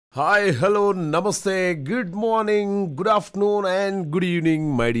Hi hello నమస్తే good morning good afternoon and good evening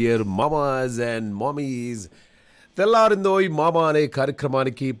my dear మామాస్ and mummies. తెల్లారిందో ఈ మామా అనే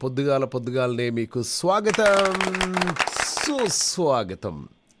కార్యక్రమానికి పొద్దుగాలనే మీకు స్వాగతం సుస్వాగతం.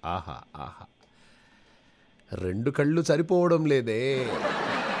 ఆహా ఆహా, రెండు కళ్ళు సరిపోవడం లేదే.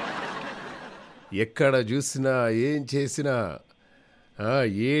 ఎక్కడ చూసినా ఏం చేసినా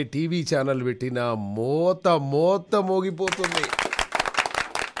ఏ టీవీ ఛానల్ పెట్టినా మోత మోగిపోతుంది.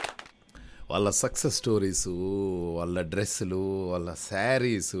 వాళ్ళ సక్సెస్ స్టోరీసు, వాళ్ళ డ్రెస్సులు, వాళ్ళ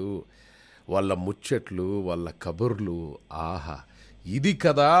శారీసు, వాళ్ళ ముచ్చట్లు, వాళ్ళ కబుర్లు. ఆహా, ఇది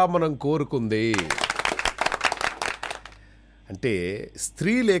కదా మనం కోరుకుంది. అంటే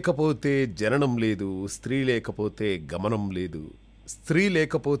స్త్రీ లేకపోతే జననం లేదు, స్త్రీ లేకపోతే గమనం లేదు, స్త్రీ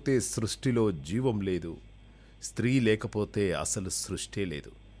లేకపోతే సృష్టిలో జీవం లేదు, స్త్రీ లేకపోతే అసలు సృష్టి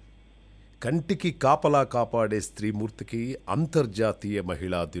లేదు. కంటికి కాపలా కాపాడే స్త్రీమూర్తికి అంతర్జాతీయ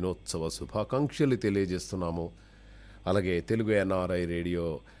మహిళా దినోత్సవ శుభాకాంక్షలు తెలియజేస్తున్నాము. అలాగే తెలుగు NRI రేడియో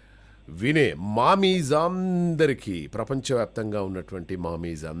వినే మామీస్ అందరికీ, ప్రపంచవ్యాప్తంగా ఉన్నటువంటి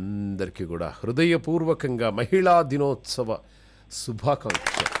మామీస్ అందరికీ కూడా హృదయపూర్వకంగా మహిళా దినోత్సవ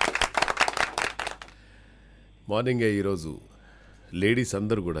శుభాకాంక్ష. మార్నింగే ఈరోజు లేడీస్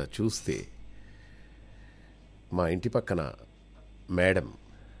అందరూ కూడా చూస్తే, మా ఇంటి పక్కన మేడం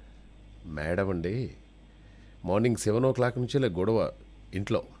అండి, మార్నింగ్ 7 o'clock నుంచే గొడవ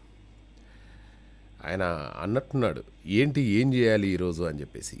ఇంట్లో. ఆయన అన్నట్టున్నాడు, ఏం చేయాలి ఈరోజు అని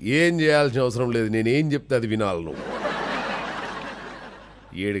చెప్పేసి. ఏం చేయాల్సిన అవసరం లేదు, నేనేం చెప్తే అది వినాలి నువ్వు.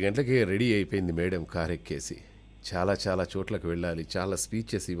 7 గంటలకి రెడీ అయిపోయింది మేడం, కారు ఎక్కేసి. చాలా చోట్లకు వెళ్ళాలి, చాలా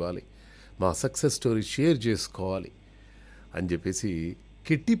స్పీచెస్ ఇవ్వాలి, మా సక్సెస్ స్టోరీ షేర్ చేసుకోవాలి అని చెప్పేసి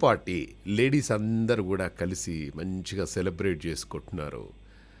కిట్టి పార్టీ లేడీస్ అందరూ కూడా కలిసి మంచిగా సెలబ్రేట్ చేసుకుంటున్నారు.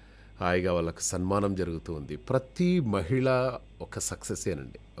 హాయిగా వాళ్ళకు సన్మానం జరుగుతుంది. ప్రతి మహిళ ఒక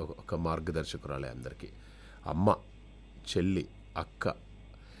సక్సెసేనండి, ఒక మార్గదర్శకురాలే అందరికీ. అమ్మ, చెల్లి, అక్క,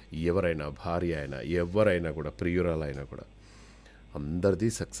 ఎవరైనా, భార్య అయినా, ఎవరైనా కూడా, ప్రియురాలైనా కూడా అందరిది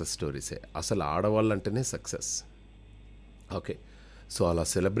సక్సెస్ స్టోరీసే. అసలు ఆడవాళ్ళంటేనే సక్సెస్. ఓకే, సో అలా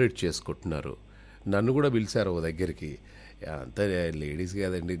సెలబ్రేట్ చేసుకుంటున్నారు. నన్ను కూడా పిలిచారు ఓ దగ్గరికి. అంతా లేడీస్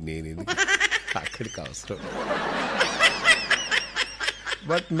కాదండి, నేను ఎందుకు అక్కడికి అవసరం.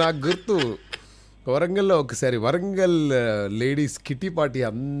 బట్ నాకు గుర్తు, వరంగల్లో ఒకసారి వరంగల్ లేడీస్ కిట్టి పార్టీ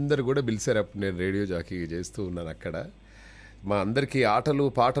అందరు కూడా పిలిచారు. అప్పుడు నేను రేడియో జాకీ చేస్తూ ఉన్నాను అక్కడ. మా అందరికీ ఆటలు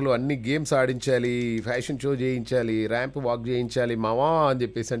పాటలు అన్ని గేమ్స్ ఆడించాలి, ఫ్యాషన్ షో చేయించాలి, ర్యాంప్ వాక్ చేయించాలి మావా అని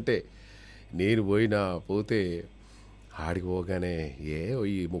చెప్పేసి. అంటే నేను పోతే ఆడికి పోగానే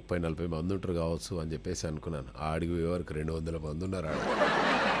ఈ 30-40 మంది ఉంటారు కావచ్చు అని చెప్పేసి అనుకున్నాను. ఆడికి పోయేవరకు 200 మంది ఉన్నారు.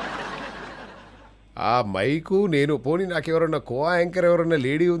 ఆ మైకు నేను పోనీ, నాకు ఎవరన్నా యాంకర్ ఎవరన్నా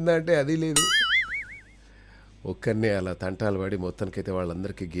లేడీ ఉందా అంటే అది లేదు. ఒక్కరినే అలా తంటాలు పడి మొత్తానికైతే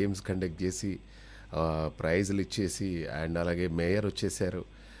వాళ్ళందరికీ గేమ్స్ కండక్ట్ చేసి ప్రైజులు ఇచ్చేసి, అండ్ అలాగే మేయర్ వచ్చేసారు,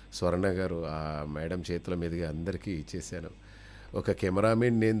 స్వర్ణ గారు, ఆ మేడం చేతుల మీదుగా అందరికీ ఇచ్చేసాను. ఒక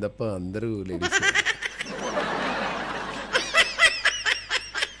కెమెరామెన్ నేను తప్ప అందరూ లేడీస్.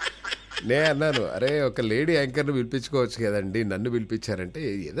 నేను అన్నాను, అరే ఒక లేడీ యాంకర్ను పిలిపించుకోవచ్చు కదండి, నన్ను పిలిపించారంటే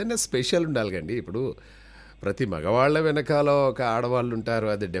ఏదైనా స్పెషల్ ఉండాలి కండి. ఇప్పుడు ప్రతి మగవాళ్ళ వెనకాల ఒక ఆడవాళ్ళు ఉంటారు,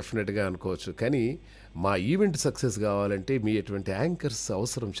 అది డెఫినెట్గా అనుకోవచ్చు. కానీ మా ఈవెంట్ సక్సెస్ కావాలంటే మీ ఎటువంటి యాంకర్స్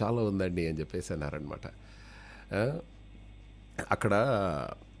అవసరం చాలా ఉందండి అని చెప్పేసి అన్నారనమాట. అక్కడ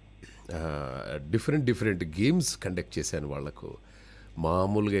డిఫరెంట్ గేమ్స్ కండక్ట్ చేశాను వాళ్లకు.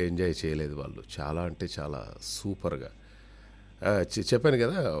 మామూలుగా ఎంజాయ్ చేయలేదు వాళ్ళు, చాలా అంటే చాలా సూపర్గా. చెప్పాను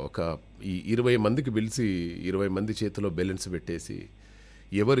కదా, ఒక 20 మందికి పిలిచి 20 మంది చేతిలో బెలూన్స్ పెట్టేసి,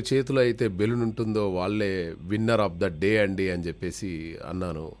 ఎవరి చేతిలో అయితే బెలూన్ ఉంటుందో వాళ్ళే విన్నర్ ఆఫ్ ద డే అండి అని చెప్పేసి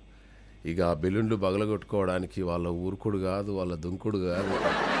అన్నాను. ఇక ఆ బెలూన్లు పగలగొట్టుకోవడానికి వాళ్ళ ఊరుకుడు కాదు, వాళ్ళ దుంకుడు కాదు,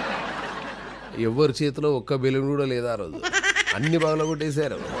 ఎవరి చేతిలో ఒక్క బెలూన్ కూడా లేదా ఆ రోజు, అన్ని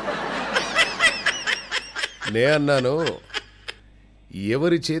పగలగొట్టేశారు. అన్నాను,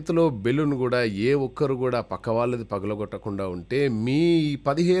 ఎవరి చేతిలో బెలూన్ కూడా ఏ ఒక్కరు కూడా పక్క వాళ్ళది పగలగొట్టకుండా ఉంటే మీ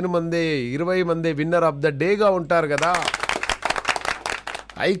 15 మందే 20 మందే విన్నర్ ఆఫ్ ద డేగా ఉంటారు కదా.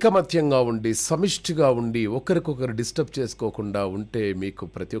 ఐకమత్యంగా ఉండి, సమిష్టిగా ఉండి, ఒకరికొకరు డిస్టర్బ్ చేసుకోకుండా ఉంటే మీకు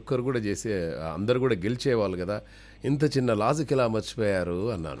ప్రతి ఒక్కరు కూడా అందరు కూడా గెలిచేవాళ్ళు కదా. ఇంత చిన్న లాజిక్ ఇలా మర్చిపోయారు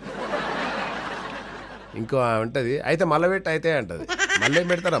అన్నాను. ఇంకో అంటది, అయితే మళ్ళీ అయితే అంటది, మళ్ళీ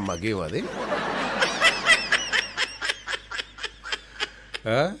పెడతారమ్మా గేమ్ అది.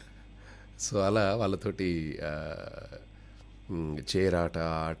 సో అలా వాళ్ళతోటి చైర్ ఆట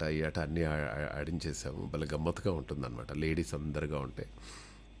ఈ ఆట అన్నీ ఆడించేసాము. భలే గమ్మత్తుగా ఉంటుందన్నమాట లేడీస్ అందరుగా ఉంటే.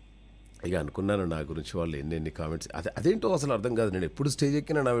 ఇక అనుకున్నాను నా గురించి వాళ్ళు ఎన్ని కామెంట్స్, అదేంటో అసలు అర్థం కాదు. నేను ఎప్పుడు స్టేజ్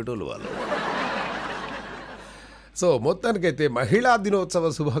ఎక్కినా నా వేటోళ్ళు వాళ్ళు. సో మొత్తానికైతే మహిళా దినోత్సవ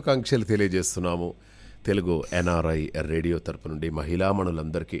శుభాకాంక్షలు తెలియజేస్తున్నాము. తెలుగు ఎన్ఆర్ఐ రేడియో తరపు నుండి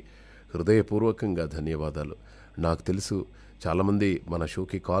మహిళామణులందరికీ హృదయపూర్వకంగా ధన్యవాదాలు. నాకు తెలుసు చాలామంది మన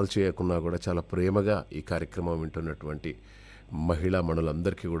షోకి కాల్ చేయకున్నా కూడా చాలా ప్రేమగా ఈ కార్యక్రమం వింటున్నటువంటి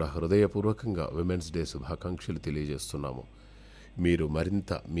మహిళామణులందరికీ కూడా హృదయపూర్వకంగా విమెన్స్ డే శుభాకాంక్షలు తెలియజేస్తున్నాము. మీరు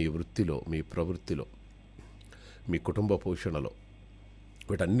మరింత మీ వృత్తిలో, మీ ప్రవృత్తిలో, మీ కుటుంబ పోషణలో,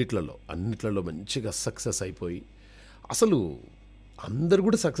 అన్నిట్లలో మంచిగా సక్సెస్ అయిపోయి, అసలు అందరు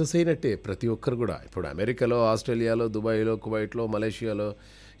కూడా సక్సెస్ అయినట్టే. ప్రతి ఒక్కరు కూడా ఇప్పుడు అమెరికాలో, ఆస్ట్రేలియాలో, దుబాయ్లో, కువైట్లో, మలేషియాలో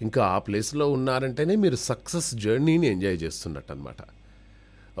ఇంకా ఆ ప్లేస్లో ఉన్నారంటేనే మీరు సక్సెస్ జర్నీని ఎంజాయ్ చేస్తున్నట్టు అనమాట.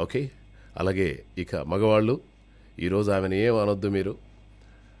 ఓకే, అలాగే ఇక మగవాళ్ళు, ఈరోజు ఆమెను ఏం అనొద్దు. మీరు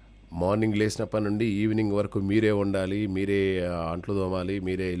మార్నింగ్ లేచినప్పటి నుండి ఈవినింగ్ వరకు మీరే వండాలి, మీరే అంట్లు తోమాలి,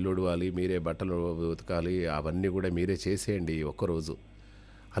 మీరే ఇల్లు ఉడవాలి, మీరే బట్టలు ఉతకాలి, అవన్నీ కూడా మీరే చేసేయండి ఈ ఒక్కరోజు.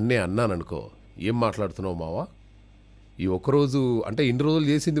 అన్నే అన్నాననుకో, ఏం మాట్లాడుతున్నావు మావా, ఈ ఒక్కరోజు అంటే ఇన్ని రోజులు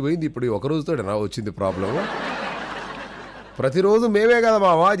చేసింది పోయింది, ఇప్పుడు ఈ ఒక్కరోజుతో నా వచ్చింది ప్రాబ్లం. ప్రతిరోజు మేమే కదా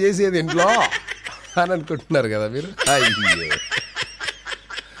మావా చేసేది ఇంట్లో అని అనుకుంటున్నారు కదా మీరు. అయ్యే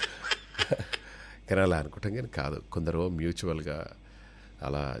కానీ అలా అనుకుంటాం, కానీ కాదు, కొందరు మ్యూచువల్గా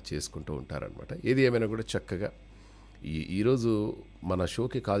అలా చేసుకుంటూ ఉంటారనమాట. ఏది ఏమైనా కూడా చక్కగా ఈరోజు మన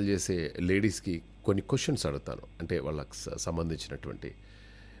షోకి కాల్ చేసే లేడీస్కి కొన్ని క్వశ్చన్స్ అడుగుతాను. అంటే వాళ్ళకి సంబంధించినటువంటి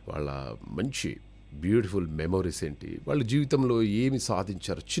వాళ్ళ మంచి బ్యూటిఫుల్ మెమొరీస్ ఏంటి, వాళ్ళ జీవితంలో ఏమి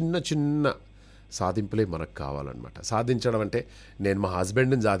సాధించారు, చిన్న చిన్న సాధింపులే మనకు కావాలన్నమాట. సాధించడం అంటే నేను మా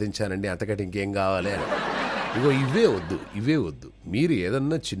హస్బెండ్ని సాధించానండి అంతకంటే ఇంకేం కావాలి అని, ఇవే వద్దు. మీరు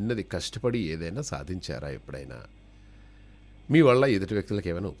ఏదన్నా చిన్నది కష్టపడి ఏదైనా సాధించారా ఎప్పుడైనా, మీ వల్ల ఎదుటి వ్యక్తులకు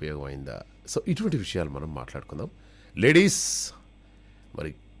ఏమైనా ఉపయోగం అయిందా? సో ఇటువంటి విషయాలు మనం మాట్లాడుకుందాం. లేడీస్, మరి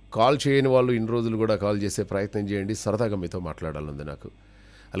కాల్ చేయని వాళ్ళు ఇన్ని రోజులు కూడా కాల్ చేసే ప్రయత్నం చేయండి. సరదాగా మీతో మాట్లాడాలంది నాకు.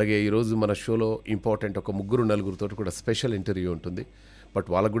 అలాగే ఈరోజు మన షోలో ఇంపార్టెంట్ ఒక 3-4 కూడా స్పెషల్ ఇంటర్వ్యూ ఉంటుంది. బట్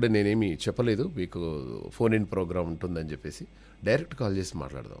వాళ్ళకు కూడా నేనేమి చెప్పలేదు, మీకు ఫోన్ ఇన్ ప్రోగ్రామ్ ఉంటుందని చెప్పేసి డైరెక్ట్ కాల్ చేసి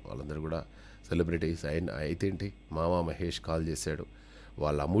మాట్లాడదాం. వాళ్ళందరూ కూడా సెలబ్రిటీస్ అయితే ఏంటి, మామ మహేష్ కాల్ చేశాడు,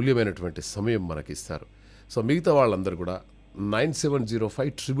 వాళ్ళ అమూల్యమైనటువంటి సమయం మనకిస్తారు. సో మిగతా వాళ్ళందరూ కూడా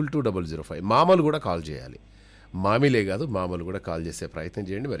 9705222005 మామలు కూడా కాల్ చేయాలి. మామిలే కాదు, మామలు కూడా కాల్ చేసే ప్రయత్నం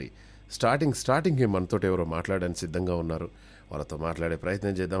చేయండి. మరి స్టార్టింగ్ మనతో ఎవరో మాట్లాడడానికి సిద్ధంగా ఉన్నారు, వాళ్ళతో మాట్లాడే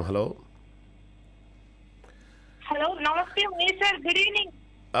ప్రయత్నం చేద్దాం. హలో హలో, నమస్తే Mahesh sir, good evening.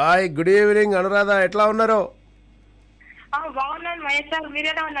 Hi, good evening Anuradha, ఎట్లా ఉన్నారు? బాగున్నాను మహేష్ సార్, మీరు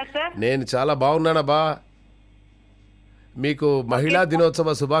ఎలా ఉన్నారు సార్? నేను చాలా బాగున్నానబ్బా. మీకు మహిళా దినోత్సవ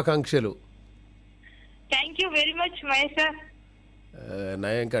శుభాకాంక్షలు. Thank you very much Mahesh sir.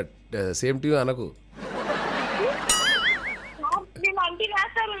 ఇంకా సేమ్ టు యూ అనకు.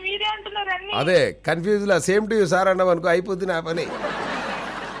 మీరే అంటున్నారు అన్ని. అదే కన్ఫ్యూజ్లా సేమ్ టు యూ సార్ అన్నాం అనుకో, అయిపోతుంది నా పని.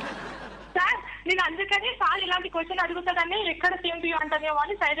 సార్ నేను అందుకని సార్ ఇలాంటి క్వశ్చన్ అడుగుతాడని ఎక్కడ సేమ్ టు యూ అంటానేమో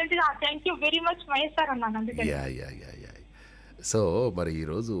అని సైలెంట్ గా thank you very much Mahesh sir అన్నాను. అందుకని యా. సో మరి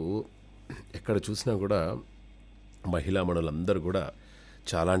ఈరోజు ఎక్కడ చూసినా కూడా మహిళామణులందరూ కూడా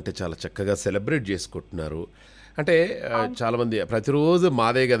చాలా అంటే చాలా చక్కగా సెలబ్రేట్ చేసుకుంటున్నారు. అంటే చాలామంది ప్రతిరోజు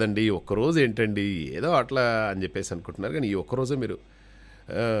మాదే కదండి, ఒక్కరోజు ఏంటండి ఏదో అట్లా అని చెప్పేసి అనుకుంటున్నారు. కానీ ఈ ఒక్కరోజు మీరు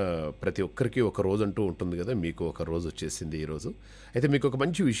ప్రతి ఒక్కరికి ఒక రోజు అంటూ ఉంటుంది కదా, మీకు ఒక రోజు వచ్చేసింది ఈరోజు. అయితే మీకు ఒక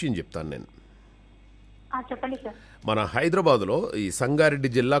మంచి విషయం చెప్తాను నేను. చెప్పండి సార్. మన హైదరాబాదులో ఈ సంగారెడ్డి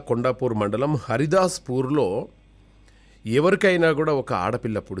జిల్లా కొండాపూర్ మండలం హరిదాస్పూర్లో ఎవరికైనా కూడా ఒక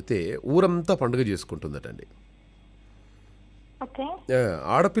ఆడపిల్ల పుడితే ఊరంతా పండుగ చేసుకుంటుందటండి.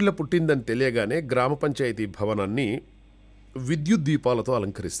 ఆడపిల్ల పుట్టిందని తెలియగానే గ్రామ పంచాయతీ భవనాన్ని విద్యుత్ దీపాలతో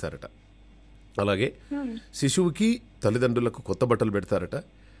అలంకరిస్తారట. అలాగే శిశువుకి తల్లిదండ్రులకు కొత్త బట్టలు పెడతారట.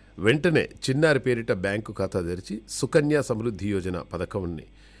 వెంటనే చిన్నారి పేరిట బ్యాంకు ఖాతా తెరిచి సుకన్య సమృద్ధి యోజన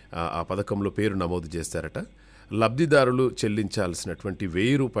ఆ పథకంలో పేరు నమోదు చేస్తారట. లబ్ధిదారులు చెల్లించాల్సినటువంటి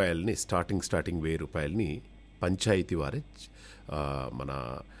 1000 రూపాయలని స్టార్టింగ్ 1000 రూపాయలని పంచాయతీ వారే, మన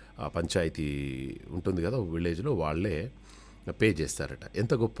పంచాయతీ ఉంటుంది కదా విలేజ్లో, వాళ్ళే పే చేస్తారట.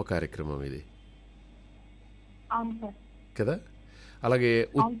 ఎంత గొప్ప కార్యక్రమం ఇది కదా. అలాగే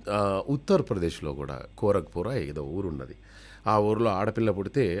ఉత్తరప్రదేశ్లో కూడా కోరగ్పూర ఏదో ఊరున్నది. ఆ ఊరిలో ఆడపిల్ల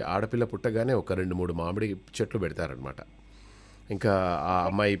పుట్టగానే ఒక 2-3 మామిడి చెట్లు పెడతారనమాట. ఇంకా ఆ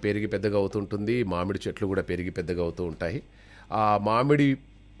అమ్మాయి పెరిగి పెద్దగా అవుతుంటుంది, మామిడి చెట్లు కూడా పెరిగి పెద్దగా అవుతూ ఉంటాయి. ఆ మామిడి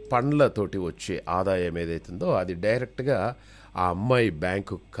పండ్లతోటి వచ్చే ఆదాయం ఏదైతుందో అది డైరెక్ట్గా ఆ అమ్మాయి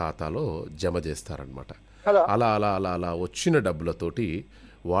బ్యాంకు ఖాతాలో జమ చేస్తారనమాట. అలా అలా అలా అలా వచ్చిన డబ్బులతోటి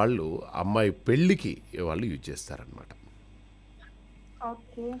వాళ్ళు అమ్మాయి పెళ్ళికి వాళ్ళు యూజ్ చేస్తారనమాట.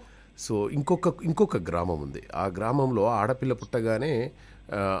 సో ఇంకొక గ్రామం ఉంది. ఆ గ్రామంలో ఆడపిల్ల పుట్టగానే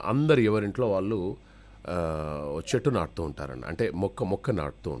అందరు ఎవరింట్లో వాళ్ళు చెట్టు నాటుతూ ఉంటారన్న, అంటే మొక్క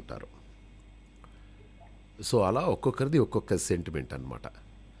నాటుతూ ఉంటారు. సో అలా ఒక్కొక్కరిది ఒక్కొక్క సెంటిమెంట్ అనమాట.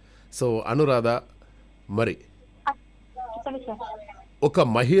 సో అనురాధ, మరి చెప్పండి సార్. ఒక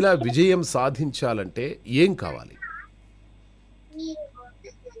మహిళ విజయం సాధించాలంటే ఏం కావాలి?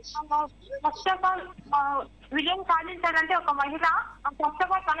 ఫస్ట్ ఆఫ్ ఆల్ విజయం సాధించాలంటే ఒక మహిళ ఫస్ట్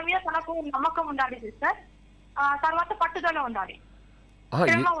ఆఫ్ ఆల్ తన మీద తనకు నమ్మకం ఉండాలి సార్. తర్వాత పట్టుదల ఉండాలి,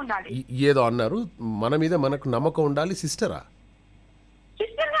 శ్రమ ఉండాలి. ఏదో అన్నారు, మన మీద మనకు నమ్మకం ఉండాలి. సిస్టరా?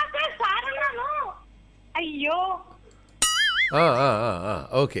 సిస్టర్ సార్ అన్నాను. అయ్యో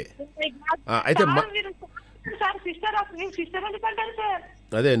ఓకే. అయితే సార్ సిస్టర్ సిస్టర్ ఎందుకంటారు సార్?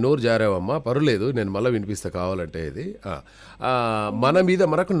 అదే నోరు జారావమ్మా, పర్లేదు, నేను మళ్ళీ వినిపిస్తా కావాలంటే. ఇది మన మీద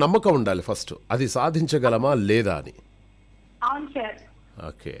మనకు నమ్మకం ఉండాలి ఫస్ట్, అది సాధించగలమా లేదా అని. అవును సార్.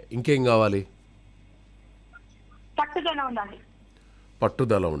 ఓకే, ఇంకేం కావాలి? పట్టుదల ఉండాలి.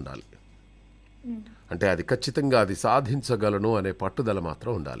 పట్టుదల ఉండాలి అంటే అది ఖచ్చితంగా అది సాధించగలను అనే పట్టుదల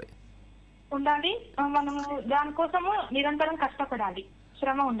మాత్రం ఉండాలి. మనము దానికోసము నిరంతరం కష్టపడాలి,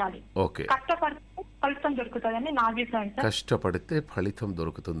 శ్రమ ఉండాలి. ఓకే, కష్టపడితే ఫలితం దొరుకుతుందని నా అభిప్రాయం. కష్టపడితే ఫలితం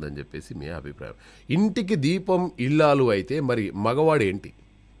దొరుకుతుందని చెప్పేసి మీ అభిప్రాయం. ఇంటికి దీపం ఇల్లాలు అయితే మరి మగవాడు ఏంటి?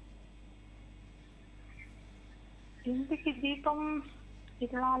 ఇంటికి దీపం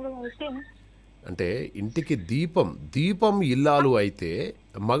ఇల్లాలు అయితే అంటే ఇంటికి దీపం ఇల్లాలు అయితే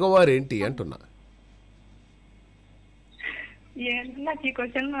మగవారేంటి అంటున్నా.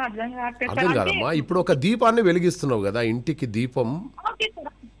 అర్థం కాదమ్మా, ఇప్పుడు ఒక దీపాన్ని వెలిగిస్తున్నావు కదా, ఇంటికి దీపం.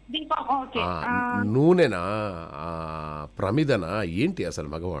 నూనెనా, ప్రమిదనా, ఏంటి అసలు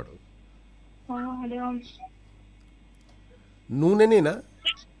మగవాడు? నూనెనేనా?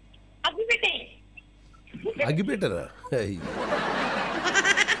 అగ్గిపెట్టరా?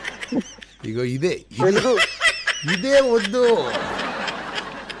 ఇగో ఇదే వద్దు.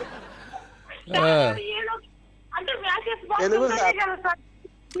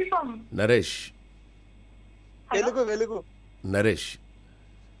 నరేష్,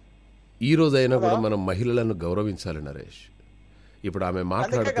 ఈ రోజైనా కూడా మనం మహిళలను గౌరవించాలి నరేష్. ఇప్పుడు ఆమె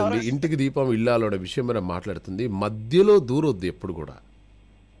మాట్లాడుతుంది, ఇంటికి దీపం ఇల్లాలోడ విషయం మనం మాట్లాడుతుంది, మధ్యలో దూరొద్దు ఎప్పుడు కూడా.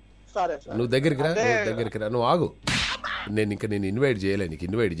 నువ్వు దగ్గరికి రా, నువ్వు ఆగు. నేను ఇన్వైట్ చేయలే, నీకు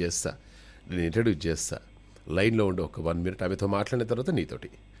ఇన్వైట్ చేస్తా, నేను ఇంట్రడ్యూస్ చేస్తా. లైన్లో ఉండి ఒక 1 minute ఆమెతో మాట్లాడిన తర్వాత నీతోటి.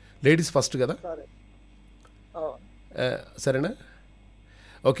 లేడీస్ ఫస్ట్ కదా, సరేనా?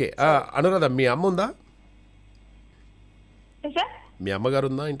 ఓకే. అనురాధ, మీ అమ్మ ఉందా? మీ అమ్మగారు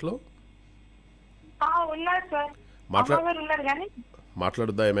ఉందా ఇంట్లో?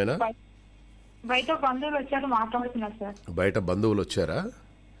 మాట్లాడుద్దా ఏమైనా? బయట బంధువులు వచ్చారు, మాట్లాడుతున్నారు సార్. బయట బంధువులు వచ్చారా?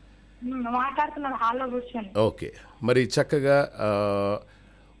 మాట్లాడుతున్నారు హాల్లో కూర్చొని. ఓకే, మరి చక్కగా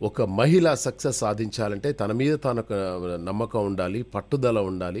ఒక మహిళ సక్సెస్ సాధించాలంటే తన మీద తనకు నమ్మకం ఉండాలి, పట్టుదల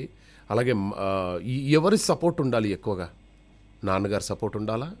ఉండాలి. అలాగే ఎవరి సపోర్ట్ ఉండాలి ఎక్కువగా? నాన్నగారు సపోర్ట్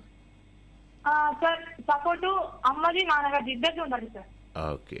ఉండాలా? సార్ సపోర్టు అమ్మది నాన్నగారి ఇద్దరిది ఉండాలి సార్.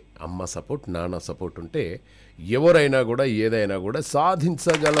 ఓకే, అమ్మ సపోర్ట్, నాన్న సపోర్ట్ ఉంటే ఎవరైనా కూడా ఏదైనా కూడా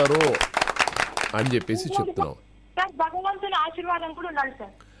సాధించగలరు అని చెప్పేసి చెప్తున్నాం. భగవంతుని ఆశీర్వాదం కూడా ఉండాలి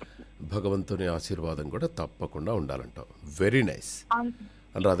సార్. భగవంతుని ఆశీర్వాదం కూడా తప్పకుండా ఉండాలంటాం. వెరీ నైస్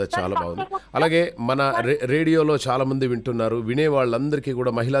అనురాధ, చాలా బాగుంది. అలాగే మన రేడియోలో చాలా మంది వింటున్నారు, వినే వాళ్ళందరికీ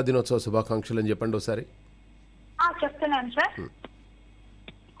కూడా మహిళా దినోత్సవ శుభాకాంక్షలు అని చెప్పండి ఒకసారి. చెప్తున్నాను సార్.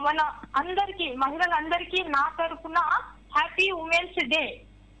 మన అందరికి మహిళలందరికీ నా తరఫున happy women's day.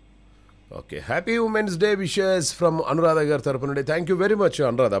 Okay, happy women's day wishes from Anuradha గారి తరఫు నుండి. Thank you very much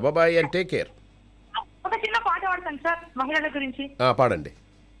Anuradha. Bye and take care. ఒక చిన్న పాట పాడతాను సార్ మహిళల గురించి. పాడండి.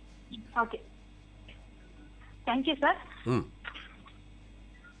 Okay, thank you sir.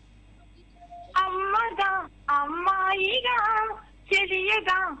 అమ్మగా అమ్మాయిగా,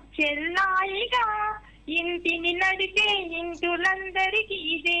 చెలియగా చెల్లాయిగా, ఇంటిని నడిపే ఇంటులందరికీ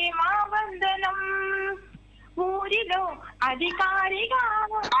ఇదే మా వందనం. ఊరిలో అధికారిగా,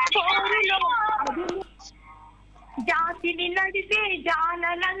 ఊరిలో జాతిని నడిపే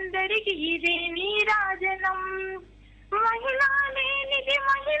జానలందరికీ ఇదే నీరాజనం. మహిళా లేనిది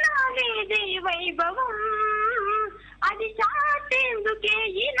మహిళా లేదే వైభవం, అది చాటేందుకే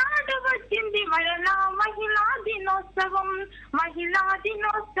ఈనాడు వచ్చింది మరలా మహిళా దినోత్సవం. మహిళా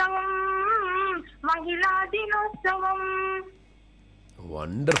దినోత్సవం, మహిళా దినోత్సవం.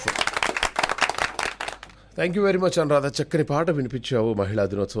 Wonderful, thank you very much Anuradha. చక్కని పాట వినిపించావు మహిళా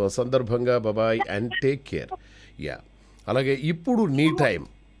దినోత్సవం సందర్భంగా. Bye and take care. Yeah, అలాగే ఇప్పుడు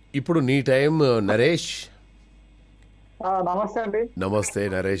నీ టైం నరేష్. నమస్తే అండి. నమస్తే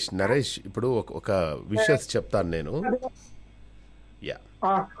నరేష్, ఇప్పుడు ఒక విషయం చెప్తాను నేను. యా,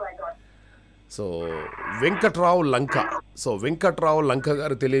 సో వెంకట్రావు లంక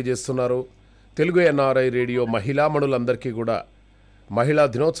గారు తెలియజేస్తున్నారు, తెలుగు ఎన్ఆర్ఐ రేడియో మహిళామణులందరికీ కూడా మహిళా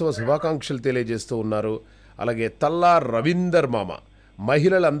దినోత్సవ శుభాకాంక్షలు తెలియజేస్తూ ఉన్నారు. అలాగే తల్లా రవీందర్ మామ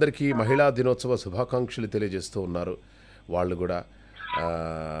మహిళలందరికీ మహిళా దినోత్సవ శుభాకాంక్షలు తెలియజేస్తూ ఉన్నారు వాళ్ళు కూడా.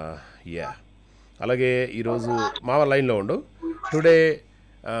 యా, అలాగే ఈరోజు మామ లైన్లో ఉండు. టుడే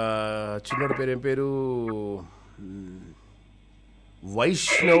చిన్నోడి పేరు ఏం పేరు,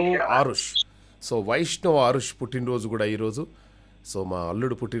 వైష్ణవ్ ఆరుష్. సో వైష్ణవ్ ఆరుష్ పుట్టినరోజు కూడా ఈరోజు. సో మా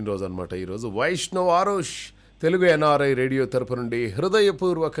అల్లుడు పుట్టినరోజు అనమాట ఈరోజు. వైష్ణవ్ ఆరుష్ తెలుగు ఎన్ఆర్ఐ రేడియో తరపు నుండి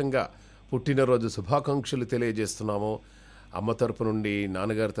హృదయపూర్వకంగా పుట్టినరోజు శుభాకాంక్షలు తెలియజేస్తున్నాము. అమ్మ తరపు నుండి,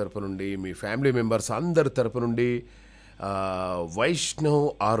 నాన్నగారి తరపు నుండి, మీ ఫ్యామిలీ మెంబర్స్ అందరి తరపు నుండి వైష్ణవ్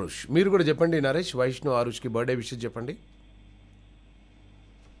ఆరుష్. మీరు కూడా చెప్పండి నరేష్, వైష్ణవ్ ఆరుష్కి బర్త్డే విషయం చెప్పండి.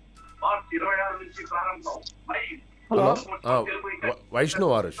 హలో,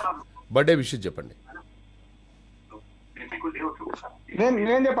 వైష్ణవ్ ఆరుష్ బర్త్డే విషయం చెప్పండి.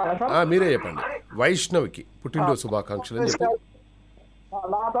 నేను చెప్పాను సార్. మీరే చెప్పండి. వైష్ణవ్కి పుట్టినరోజు శుభాకాంక్షలు అని చెప్పి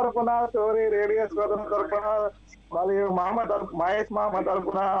నా తరఫున స్టోరీ రేడియో శ్రోతల తరఫున మరియు మహేష్ మామ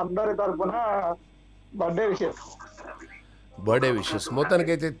తరఫున అందరి తరఫున బర్త్డే విషెస్.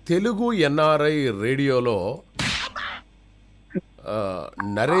 మొత్తానికైతే తెలుగు ఎన్ఆర్ఐ రేడియోలో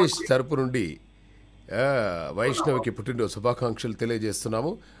నరేష్ తరపు నుండి వైష్ణవ్కి పుట్టినరోజు శుభాకాంక్షలు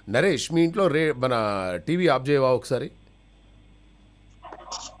తెలియజేస్తున్నాము. నరేష్, మీ ఇంట్లో మన టీవీ ఆఫ్ చేయవా ఒకసారి?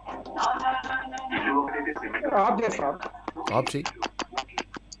 ఆఫ్ చేయి.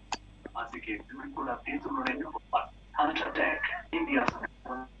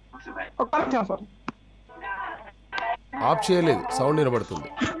 ఆఫ్ చేయలేదు, సౌండ్ వినబడుతుంది.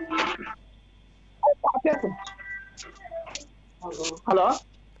 హలో,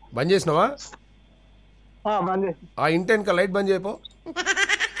 బంద్ చేసినావా? ఆ ఇంటి వెనక లైట్ బంద్ చేయపో.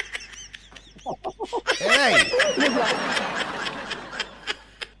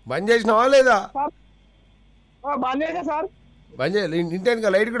 బంద్ చేసినావా లేదా? బంద్ చేసా సార్. బంద్ చేయాలి. ఇంటి వెనక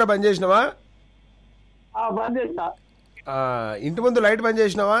లైట్ కూడా బంద్ చేసినావా? బంద్ చేసిన. ఇంటి ముందు లైట్ బంద్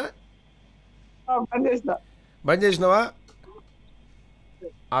చేసినావా? బంద్ చేసినావా?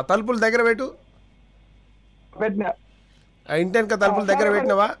 ఆ తలుపుల దగ్గర పెట్టు. పెట్టినా. ఆ ఇంటి వెనక తలుపుల దగ్గర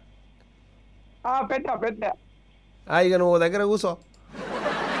పెట్టినావా? పెట్టా. ఇక నువ్వు దగ్గర కూర్చో.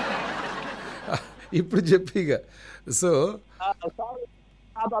 ఇప్పుడు చెప్పి ఇక. సో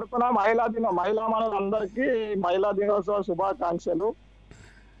నా తరఫున మహిళా మనులందరికీ మహిళా దినోత్సవ శుభాకాంక్షలు.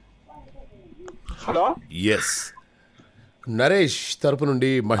 హలో, ఎస్, నరేష్ తరపు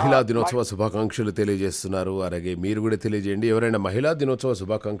నుండి మహిళా దినోత్సవ శుభాకాంక్షలు తెలియజేస్తున్నారు. అలాగే మీరు కూడా తెలియజేయండి. ఎవరైనా మహిళా దినోత్సవ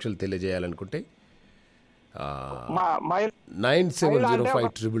శుభాకాంక్షలు తెలియజేయాలనుకుంటే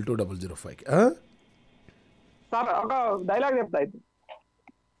 9705222005 సార్ ఒక డైలాగ్ చెప్తా.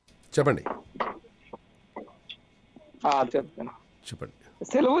 చెప్పండి. చెప్పండి.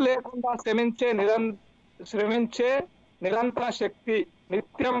 సెలవు లేకుండా శ్రమించే నిరంతర శక్తి,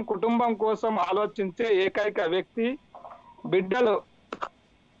 నిత్యం కుటుంబం కోసం ఆలోచించే ఏకైక వ్యక్తి, బిడ్డల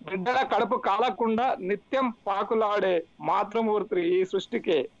కడుపు కాలకుండా నిత్యం పాకులాడే మాతృమూర్తి ఈ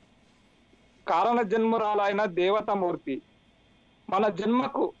సృష్టికే కారణ జన్మురాలైన దేవతమూర్తి. మన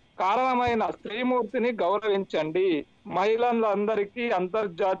జన్మకు కారణమైన స్త్రీమూర్తిని గౌరవించండి. మహిళలందరికీ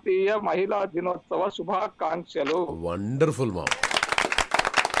అంతర్జాతీయ మహిళా దినోత్సవ శుభాకాంక్షలు. వండర్ఫుల్ మా.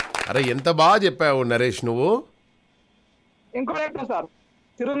 అరే ఎంత బాగా చెప్పావు నరేష్ నువ్వు. ఇంకోటి సార్,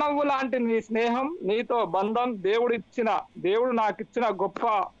 చిరునవ్వు లాంటి నీ స్నేహం, నీతో బంధం దేవుడు నాకిచ్చిన గొప్ప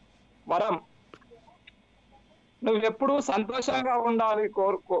వరం. నువ్వెప్పుడూ సంతోషంగా ఉండాలని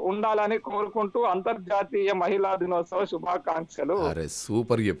కోరుకుంటూ అంతర్జాతీయ మహిళా దినోత్సవ శుభాకాంక్షలు. అరే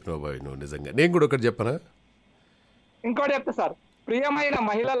సూపర్ చెప్పినావు బాయ్ నువ్వు, నిజంగా. నేను కూడా ఒకటి చెప్పనా? ఇంకోటి చెప్తా సార్. ప్రియమైన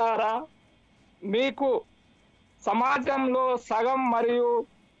మహిళలారా, మీకు సమాజంలో సగం మరియు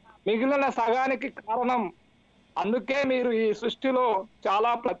మిగిలిన సగానికి కారణం. అందుకే మీరు ఈ సృష్టిలో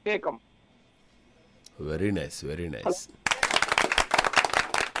చాలా ప్రత్యేకం. Very nice, very nice.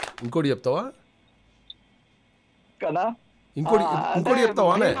 ఇంకోటి చెప్తావా? కదా, ఇంకోటి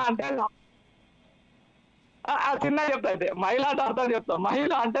చెప్తావా? అంటే చిన్న చెప్తా. అయితే మహిళ అర్థం చెప్తా.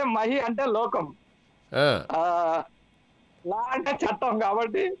 మహిళ అంటే మహి అంటే లోకం, లా అంటే చట్టం.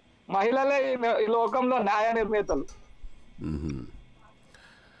 కాబట్టి మహిళలే ఈ లోకంలో న్యాయ నిర్ణేతలు.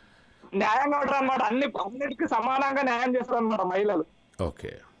 న్యాయంగా ఉంటారు అనమాట. అన్నిటికీ సమానంగా న్యాయం చేస్తారు అనమాట మహిళలు.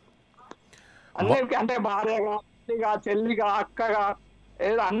 ఓకే. అన్నిటికీ అంటే భార్యగా, చెల్లిగా, అక్కగా,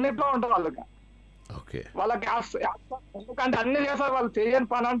 ఏదో అన్నిట్లో ఉంటారు వాళ్ళకి. వాళ్ళకి ఎందుకంటే అన్ని చేస్తారు, వాళ్ళు చేయని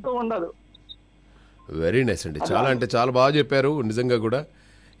పని అంటూ ఉండదు. వెరీ నైస్ అండి. చాలా అంటే చాలా బాగా చెప్పారు నిజంగా కూడా.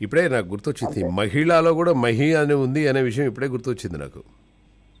 ఇప్పుడే నాకు గుర్తొచ్చింది, మహిళలో కూడా మహి అని ఉంది అనే విషయం ఇప్పుడే గుర్తొచ్చింది నాకు.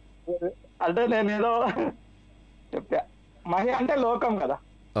 అంటే నేను ఏదో చెప్పా. మహి అంటే లోకం కదా.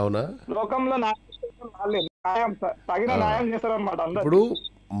 అవునా? లోకంలో తగిన న్యాయం చేస్తారు అనమాట. ఇప్పుడు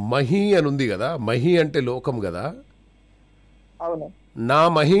మహి అని ఉంది కదా, మహి అంటే లోకం కదా. అవును. నా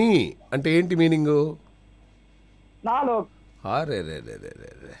మహి అంటే ఏంటి మీనింగు? నాలో అరే రే రే రే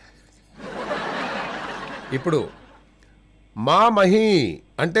రే రే. ఇప్పుడు మా మహి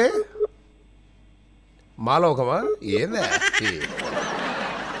అంటే మాలోకమా? ఏదే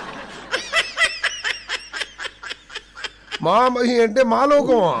మా మహి అంటే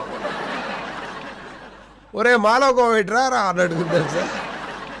మాలోకమా? ఒరే మాలోకం ఎట్రా రా అని అడుగుతారు సార్.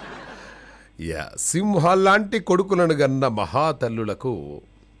 యా, సింహాల్లాంటి కొడుకులను గన్న మహాతల్లులకు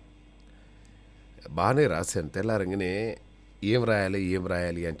బాగానే రాశాను. తెల్లారంగానే ఏం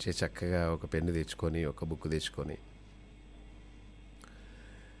రాయాలి అంటే చక్కగా ఒక పెన్ను తెచ్చుకొని ఒక బుక్ తెచ్చుకొని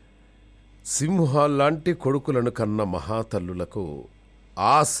సింహాల్లాంటి కొడుకులను కన్న మహాతల్లులకు,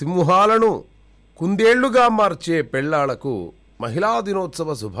 ఆ సింహాలను కుందేళ్లుగా మార్చే పెళ్ళాళ్లకు మహిళా దినోత్సవ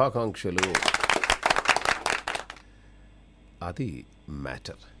శుభాకాంక్షలు. అది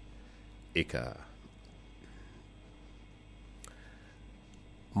మ్యాటర్. ఇక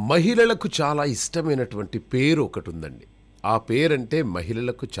మహిళలకు చాలా ఇష్టమైనటువంటి పేరు ఒకటి ఉందండి. ఆ పేరంటే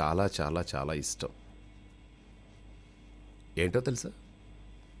మహిళలకు చాలా చాలా చాలా ఇష్టం. ఏంటో తెలుసా?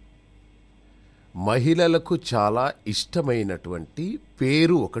 మహిళలకు చాలా ఇష్టమైనటువంటి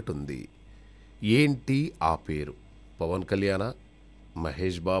పేరు ఒకటి ఉంది. ఏంటి ఆ పేరు? పవన్ కళ్యాణ,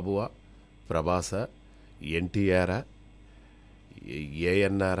 మహేష్ బాబువా, ప్రభాస, ఎన్టీఆరా,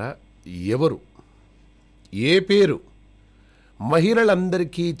 ఏఎన్నారా, ఎవరు? ఏ పేరు?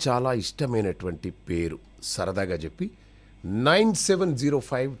 మహిళలందరికీ చాలా ఇష్టమైనటువంటి పేరు సరదాగా చెప్పి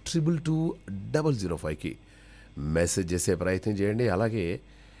 9705222005కి మెసేజ్ చేసే ప్రయత్నం చేయండి. అలాగే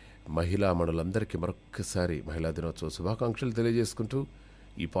మహిళామణులందరికీ మరొక్కసారి మహిళా దినోత్సవ శుభాకాంక్షలు తెలియజేసుకుంటూ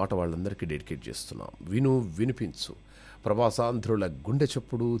ఈ పాట వాళ్ళందరికీ డెడికేట్ చేస్తున్నాం. వినిపించు. ప్రవాసాంధ్రుల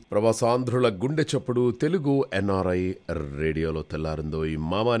గుండె చప్పుడు తెలుగు ఎన్ఆర్ఐ రేడియోలో తెల్లారిందో ఈ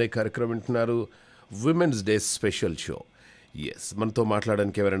మామ అనే కార్యక్రమం వింటున్నారు. Women's day special show. Yes, మనతో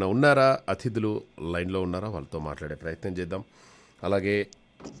మాట్లాడడానికి ఎవరైనా ఉన్నారా? అతిథులు లైన్లో ఉన్నారా? వాళ్ళతో మాట్లాడే ప్రయత్నం చేద్దాం. అలాగే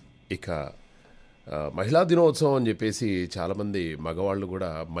ఇక మహిళా దినోత్సవం అని చెప్పేసి చాలామంది మగవాళ్ళు కూడా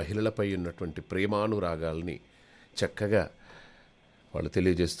మహిళలపై ఉన్నటువంటి ప్రేమానురాగాల్ని చక్కగా వాళ్ళు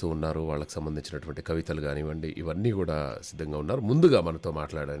తెలియజేస్తూ ఉన్నారు. వాళ్ళకి సంబంధించినటువంటి కవితలు కానివ్వండి, ఇవన్నీ కూడా సిద్ధంగా ఉన్నారు. ముందుగా మనతో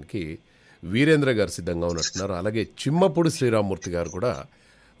మాట్లాడడానికి వీరేంద్ర గారు సిద్ధంగా ఉన్నట్టున్నారు. అలాగే చిమ్మపూడి శ్రీరామూర్తి గారు కూడా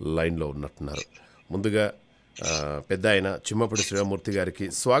లైన్లో ఉన్నట్టున్నారు. ముందుగా పెద్ద ఆయన చిమ్మపూడి శ్రీరామూర్తి గారికి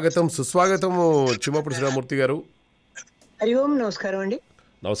స్వాగతం, సుస్వాగతము. చిమ్మపూడి శ్రీరామూర్తి గారు, హరి ఓం. నమస్కారం అండి.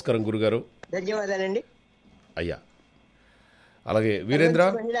 నమస్కారం గురుగారు. ధన్యవాదాలండి అయ్యా. అలాగే వీరేంద్ర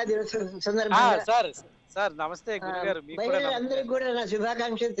సార్ నమస్తే గురుగారు. అందరికి కూడా నా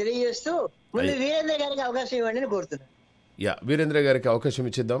శుభాకాంక్షలు తెలియజేస్తూ ముందు వీరేంద్ర గారికి అవకాశం ఇవ్వండి అని కోరుతున్నాను. యా, వీరేంద్ర గారికి అవకాశం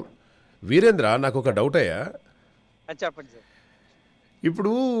ఇచ్చేద్దాం. వీరేంద్ర, నాకు ఒక డౌట్ అయ్యా. చెప్పండి సార్.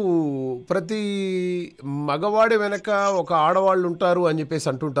 ఇప్పుడు ప్రతి మగవాడి వెనక ఒక ఆడవాళ్ళు ఉంటారు అని చెప్పేసి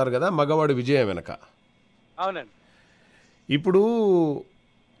అంటుంటారు కదా, మగవాడి విజయం వెనక. అవునండి. ఇప్పుడు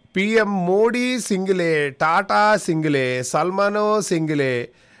పిఎం మోడీ సింగిలే, టాటా సింగిలే, సల్మానో సింగిలే,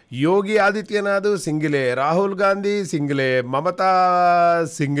 యోగి ఆదిత్యనాథ్ సింగిలే, రాహుల్ గాంధీ సింగిలే, మమతా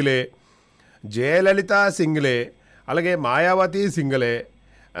సింగిలే, జయలలిత సింగిలే, అలాగే మాయావతి సింగిలే,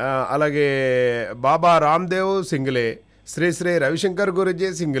 అలాగే బాబా రామ్దేవ్ సింగిలే, శ్రీ శ్రీ రవిశంకర్ గురుజీ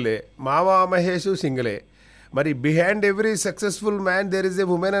సింగిలే, మావా మహేష్ సింగిలే. మరి behind every successful man there is a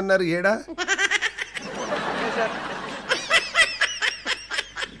women అన్నారు. ఏడా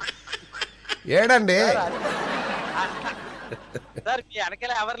ఏడండి సార్, మీ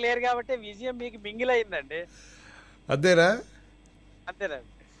వెనకాల ఎవరు లేరు కాబట్టి విజయం మీకు మింగిల్ అయిందండి. అంతేనా? అంతేనండి.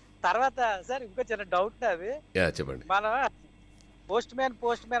 తర్వాత సార్ ఇంకో చిన్న డౌట్ అది. చెప్పండి. మనం పోస్ట్ మ్యాన్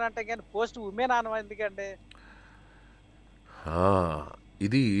అంటే కానీ పోస్ట్ ఉమెన్ అనవా ఎందుకండి?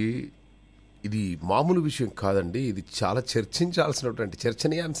 ఇది మామూలు విషయం కాదండి. ఇది చాలా చర్చించాల్సినటువంటి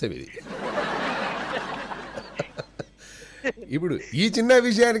చర్చనీయాంశం ఇది. ఇప్పుడు ఈ చిన్న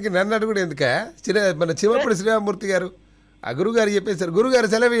విషయానికి నన్ను అడుగుడు ఎందుక? మన చిమ్మపూడి శ్రీరామూర్తి గారు, ఆ గురుగారు చెప్పేశారు. గురుగారు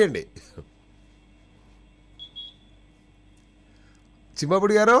సెలవేయండి.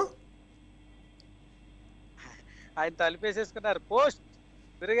 చిమ్మపూడి గారు ఆయన తలిపేసేసుకున్నారు. పోస్ట్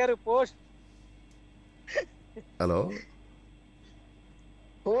గురుగారు పోస్ట్. హలో,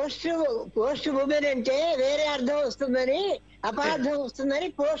 పోస్ట్ ఉమెన్ అంటే వేరే అర్థం వస్తుందని, అపార్థం వస్తుందని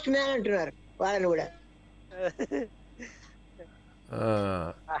పోస్ట్ మ్యాన్ అంటున్నారు వాళ్ళని కూడా.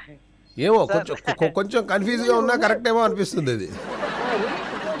 ఏమో కొంచెం కన్ఫ్యూజ్ గా ఉన్నా కరెక్ట్ ఏమో అనిపిస్తుంది.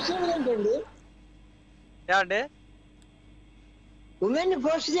 అది ఉమెన్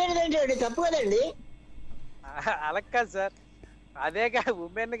పోస్ట్ చేయడం తప్పు కదండి. అలా కాదు సార్, అదే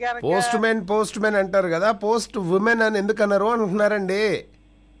ఉమెన్ పోస్ట్ మెన్ అంటారు కదా, పోస్ట్ ఉమెన్ అని ఎందుకు అన్నారు అంటున్నారండి.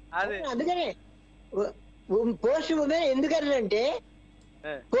 అందుకనే పోస్ట్ ఉమెన్ ఎందుకంటే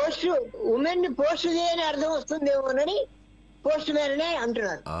పోస్ట్ ఉమెన్ పోస్ట్ చేయని అర్థం వస్తుందేమోనని పోస్ట్ మ్యాన్ అనే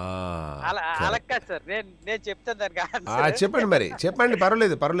అంటున్నారు. అలా కాదు సార్, నేను చెప్తాను దానికి. చెప్పండి మరి, చెప్పండి,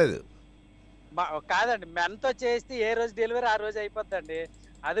 పర్వాలేదు. కాదండి, మెన్ తో చేస్తే ఏ రోజు డెలివరీ ఆ రోజు అయిపోద్దండి.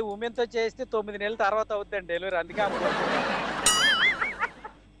 అది ఉమెన్ తో చేస్తే 9 నెలల తర్వాత అవుద్దండి డెలివరీ. అందుకే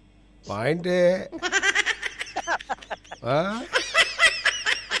పాయింటే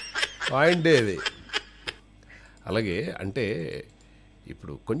ఇది. అలాగే అంటే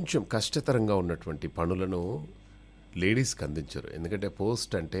ఇప్పుడు కొంచెం కష్టతరంగా ఉన్నటువంటి పనులను లేడీస్కి అందించరు. ఎందుకంటే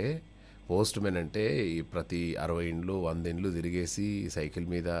పోస్ట్ మెన్ అంటే ఈ ప్రతి 60 ఇండ్లు 100 ఇండ్లు తిరిగేసి సైకిల్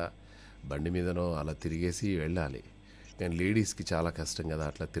మీద బండి మీదనో అలా తిరిగేసి వెళ్ళాలి. కానీ లేడీస్కి చాలా కష్టం కదా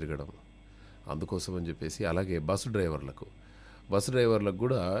అట్లా తిరగడం. అందుకోసం అని చెప్పేసి అలాగే బస్సు డ్రైవర్లకు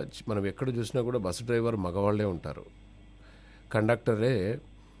కూడా మనం ఎక్కడ చూసినా కూడా బస్సు డ్రైవర్ మగవాళ్ళే ఉంటారు, కండక్టరే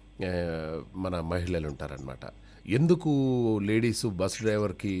మన మహిళలు ఉంటారనమాట. ఎందుకు లేడీసు బస్సు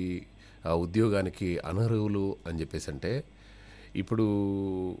డ్రైవర్కి ఉద్యోగానికి అనర్హులు అని చెప్పేసి అంటే, ఇప్పుడు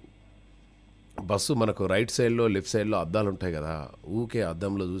బస్సు మనకు రైట్ సైడ్లో లెఫ్ట్ సైడ్లో అద్దాలు ఉంటాయి కదా, ఊకే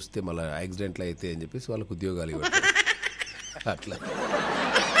అద్దంలో చూస్తే మళ్ళీ యాక్సిడెంట్లు అయితే అని చెప్పేసి వాళ్ళకు ఉద్యోగాలు ఇవ్వట్లేదు అట్లా.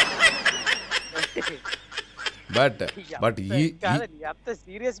 బట్ ఎంత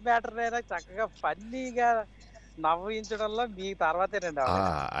సీరియస్ మ్యాటర్ అయినా చక్కగా ఫన్నీగా నవ్వించడంలో మీ తర్వాతేనండి.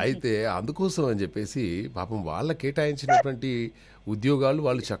 అయితే అందుకోసం అని చెప్పేసి పాపం వాళ్ళ కేటాయించినటువంటి ఉద్యోగాలు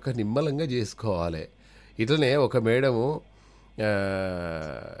వాళ్ళు చక్కగా నిమ్మలంగా చేసుకోవాలి. ఇట్లనే ఒక మేడము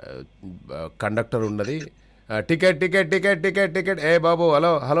కండక్టర్ ఉన్నది, టికెట్ ఏ బాబు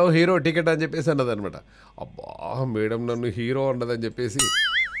హలో హీరో టికెట్ అని చెప్పేసి అన్నది అనమాట. అబ్బా మేడం నన్ను హీరో అన్నదని చెప్పేసి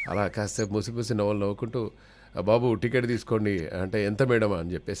అలా కాసేపు ముసి నవ్వుకుంటూ బాబు టికెట్ తీసుకోండి అంటే ఎంత మేడం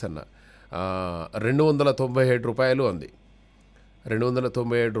అని చెప్పేసి అన్న. 297 రూపాయలు అంది.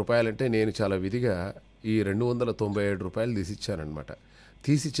 297 రూపాయలంటే నేను చాలా విధిగా ఈ 297 రూపాయలు తీసిచ్చానమాట.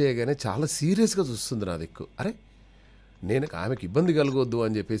 తీసిచ్చేయగానే చాలా సీరియస్గా చూస్తుంది నా దిక్కు. అరే నేను ఆమెకు ఇబ్బంది కలగొద్దు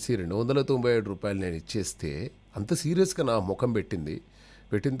అని చెప్పేసి 297 రూపాయలు నేను ఇచ్చేస్తే అంత సీరియస్గా నా ముఖం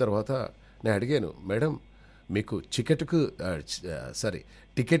పెట్టిన తర్వాత నేను అడిగాను, మేడం మీకు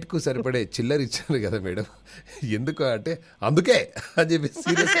టికెట్కు సరిపడే చిల్లర ఇచ్చాను కదా మేడం, ఎందుకు అంటే అందుకే అని చెప్పి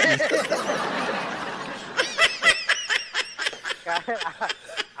సీరియస్.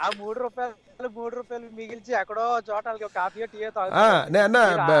 ఆ 3 రూపాయలు మిగిల్చి ఎక్కడో చోట కాఫీ టీ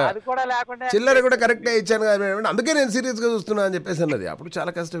చిల్లర కూడా కరెక్ట్గా ఇచ్చాను కదా మేడం, అందుకే నేను సీరియస్గా చూస్తున్నా అని చెప్పేసి అన్నది. అప్పుడు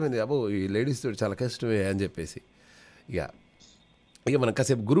చాలా కష్టమైంది, అబ్బో ఈ లేడీస్ తోటి చాలా కష్టమే అని చెప్పేసి. ఇక మనం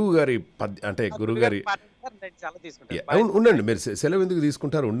కాసేపు గురువు గారి అంటే గురువు గారి ఉండండి, మీరు సెలవు ఎందుకు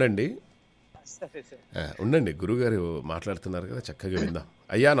తీసుకుంటారు, ఉండండి గురువుగారు మాట్లాడుతున్నారు కదా, చక్కగా విందాం.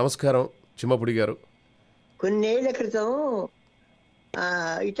 అయ్యా నమస్కారం చిమ్మపుడి గారు. కొన్నేళ్ల క్రితం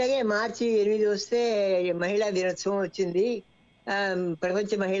ఇట్లాగే మార్చి 8 వస్తే మహిళా దినోత్సవం వచ్చింది. ప్రపంచ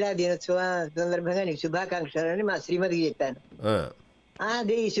మహిళా దినోత్సవం సందర్భంగా నీకు శుభాకాంక్షలు అని మా శ్రీమతికి చెప్పాను.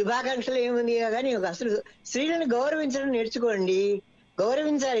 అది శుభాకాంక్షలు ఏముంది కానీ అసలు స్త్రీలను గౌరవించడం నేర్చుకోండి,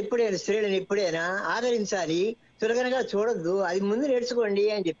 గౌరవించాలి స్త్రీలను ఎప్పుడైనా ఆదరించాలి, చులకనగా చూడొద్దు, అది ముందు నేర్చుకోండి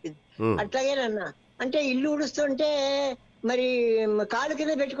అని చెప్పింది. అట్లాగేనన్నా అంటే ఇల్లు ఉడుస్తుంటే మరి కాలు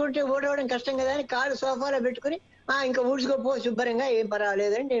కింద పెట్టుకుంటే ఊడవడం కష్టం కదా అని కాలు సోఫాలో పెట్టుకుని ఇంకా ఊడ్చుకోపో శుభ్రంగా ఏం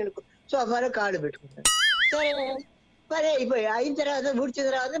పర్వాలేదని నేను సోఫాలో కాళ్ళు పెట్టుకుంటాను. సరే మరి అయిన తర్వాత ఊడ్చిన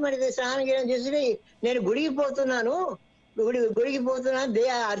తర్వాత మరి స్నానం గీనం చేసి నేను గుడికి పోతున్నాను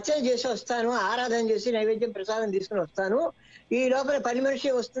అర్చన చేసి వస్తాను, ఆరాధన చేసి నైవేద్యం ప్రసాదం తీసుకుని వస్తాను, ఈ లోపల పని మనిషి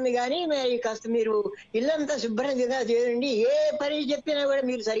వస్తుంది కానీ మరి కాస్త మీరు ఇల్లంతా శుభ్రంగా చేయండి, ఏ పని చెప్పినా కూడా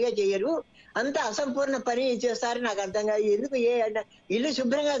మీరు సరిగా చేయరు, అంత అసంపూర్ణ పని చేస్తారు, నాకు అర్థం కాదు, ఎందుకు ఇల్లు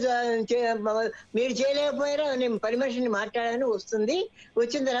శుభ్రంగా మీరు చేయలేకపోయారో నేను పని మనిషిని మాట్లాడాలని వస్తుంది,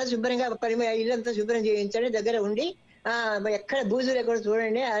 వచ్చిన తర్వాత శుభ్రంగా ఇల్లంతా శుభ్రం చేయించండి, దగ్గర ఉండి ఎక్కడ బూజులు ఎక్కడ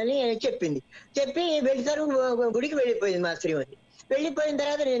చూడండి అని చెప్పి వెళ్తారు. గుడికి వెళ్ళిపోయింది మా శ్రీమతి. వెళ్ళిపోయిన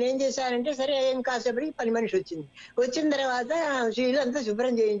తర్వాత నేనేం చేశానంటే సరే ఏం కాసేపటికి పని మనిషి వచ్చిన తర్వాత ఇల్లంతా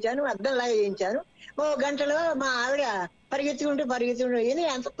శుభ్రం చేయించాను, అద్దంలాగా చేయించాను. 1 గంటలో మా ఆవిడ పరిగెత్తుకుంటూ ఏది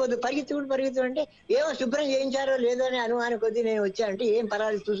అంత కొద్ది పరిగెత్తుకుంటే ఏమో శుభ్రం చేయించారో లేదో అని అనుమానం కొద్దీ నేను వచ్చానంటే ఏం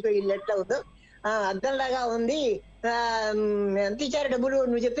పర్వాలేదు చూసుకో, ఇల్లు ఎట్లా అవుతుందో అద్దంలాగా ఉంది, ఎంత ఇచ్చారు డబ్బులు,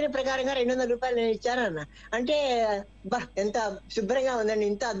 నువ్వు చెప్పిన ప్రకారంగా 200 రూపాయలు నేను ఇచ్చాను అన్న. అంటే ఎంత శుభ్రంగా ఉందండి,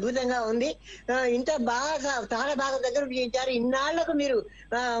 ఇంత అద్భుతంగా ఉంది, ఇంత బాగా చాలా బాగా దగ్గర చేయించారు, ఇన్నాళ్లకు మీరు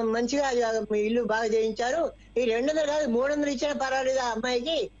మంచిగా ఇల్లు బాగా చేయించారు, ఈ 200 కాదు 300 ఇచ్చినా పర్వాలేదు ఆ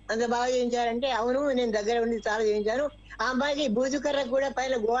అమ్మాయికి, అంత బాగా చేయించారంటే అవును నేను దగ్గర ఉండి చాలా చేయించాను, ఆ అమ్మాయికి బూజుకర్ర కూడా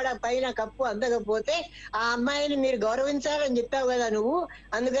పైన గోడ పైన కప్పు అందకపోతే ఆ అమ్మాయిని మీరు గౌరవించాలని చెప్పావు కదా నువ్వు,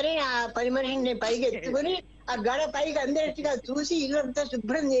 అందుకని ఆ పని మనిషిని నేను పైకి ఎత్తుకుని ఆ గడ పైకి అందరిగా చూసి ఇల్లంతా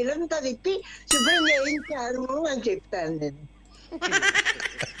ఇల్లంతా తిప్పి శుభ్రం చేయించాను అని చెప్తాను నేను.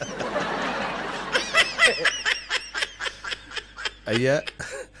 అయ్యా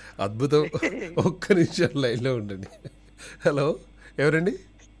అద్భుతం. ఒక్క నిమిషం లైన్లో ఉండండి. హలో, ఎవరండి?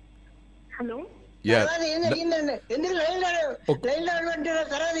 హలో, తర్వాత ఏం జరిగిందండి? ఎందుకు లైన్ లో అంటారా?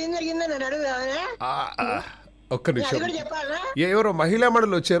 తర్వాత ఏం జరిగిందని నన్ను అడుగుదామా? ఒక్క నిమిషం. చెప్పాలా? ఎవరో మహిళా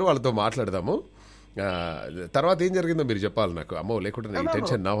మండలి వచ్చారు, వాళ్ళతో మాట్లాడదాము. తర్వాత ఏం జరిగిందో మీరు చెప్పాలి నాకు. అమ్మో, లేకుంటే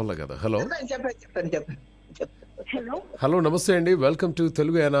టెన్షన్ నా వల్ల కదా. హలో, చెప్పండి. హలో, నమస్తే అండి. Welcome to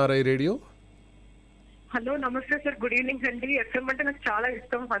Telugu NRI radio. Hello, నమస్తే సార్. గుడ్ ఈవినింగ్ అండి. ఎఫ్ఎం అంటే నాకు చాలా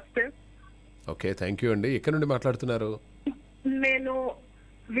ఇష్టం. ఫస్ట్ ఓకే, థ్యాంక్ యూ అండి. ఎక్కడి నుండి మాట్లాడుతున్నారు? నేను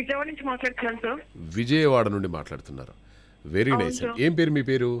విజయవాడ నుంచి మాట్లాడుతున్నాను సార్. విజయవాడ నుండి మాట్లాడుతున్నారు. Very nice. ఏం పేరు మీ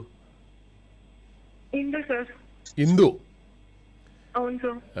పేరు? ఇందు సార్. ఇందు. అవును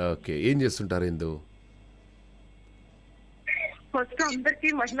సార్. ఓకే, ఏం చేస్తుంటారు ఇందు? ఫస్ట్ అందరికి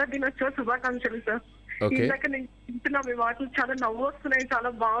మహిళా దినోత్సవ శుభాకాంక్షలు సార్. ఇందాక నేను వింటున్నా మీ మాటలు, చాలా నవ్వు వస్తున్నాయి, చాలా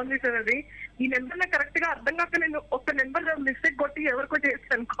బాగుంది సార్. అది ఈ నెంబర్ నాకు కరెక్ట్ గా అర్థం కాక నేను ఒక నెంబర్ మిస్టేక్ కొట్టి ఎవరికో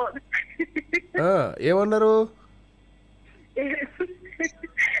చేస్తాను కాల్. ఏమన్నారు?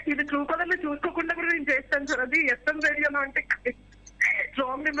 ఇది ట్రూ కాలర్ లో చూసుకోకుండా కూడా నేను చేస్తాను సార్. అది ఎఫ్ఎం రేడియో అంటే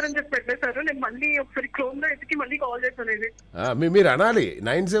రాంగ్ నెంబర్ అని చెప్పి పెట్టేశారు. నేను మళ్ళీ ఒకసారి క్రోమ్ లో ఎత్తికి మళ్ళీ కాల్ చేస్తాను. ఇది మీరు అనాలి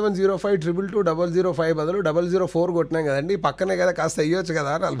 9705220005 బదులు 004 కొట్టినాం కదండి, పక్కనే కదా, కాస్త అయ్యొచ్చు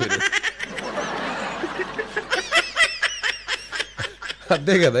కదా అని మీరు.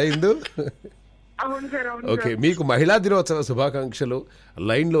 అంతే కదా ఇందు? ఓకే, మీకు మహిళా దినోత్సవ శుభాకాంక్షలు.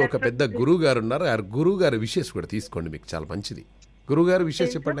 లైన్లో ఒక పెద్ద గురువు గారు ఉన్నారు. ఆ గురువు గారి విషెస్ కూడా తీసుకోండి, మీకు చాలా మంచిది. గురువు గారు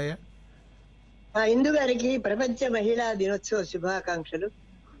విషెస్ చెప్పండి అయ్యా. ఇందు గారికి ప్రపంచ మహిళా దినోత్సవ శుభాకాంక్షలు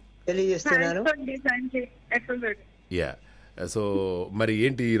తెలియజేస్తున్నాను. యా, సో మరి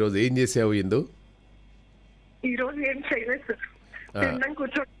ఏంటి ఈరోజు ఏం చేసావు ఇందు? ఈరోజు ఏం చేయలేదు సార్,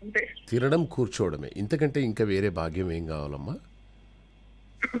 తినడం కూర్చోవడమే. ఇంతకంటే ఇంకా వేరే భాగ్యం ఏం కావాలమ్మా?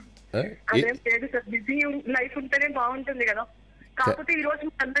 అదేం లేదు సార్, బిజీ లైఫ్ ఉంటేనే బాగుంటుంది కదా. కాకపోతే ఈ రోజు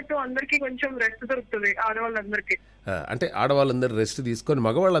అన్నట్టు అందరికి కొంచెం రెస్ట్ దొరుకుతుంది, ఆడవాళ్ళందరికీ. అంటే ఆడవాళ్ళందరూ రెస్ట్ తీసుకొని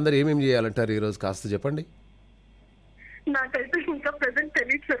మగవాళ్ళందరూ ఏమేమి చేయాలంటారు ఈరోజు కాస్త చెప్పండి. నాకైతే ఇంకా ప్రెసెంట్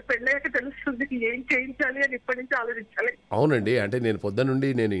తెలియదు సార్, పెళ్ళయ్యాక తెలుస్తుంది ఏం చేయించాలి అని ఇప్పటి నుంచి ఆలోచించాలి. అవునండి, అంటే నేను పొద్దున్న నుండి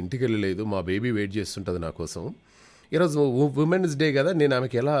నేను ఇంటికి వెళ్ళలేదు, మా బేబీ వెయిట్ చేస్తుంటుంది నా కోసం. ఈరోజు ఉమెన్స్ డే కదా, నేను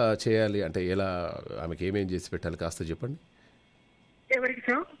ఆమెకి ఎలా చేయాలి, అంటే ఎలా ఆమెకి ఏమేం చేసి పెట్టాలి కాస్త చెప్పండి. ఎవరికి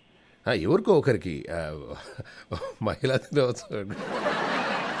సార్? ఎవరికో ఒకరికి మహిళా దినోత్సవం.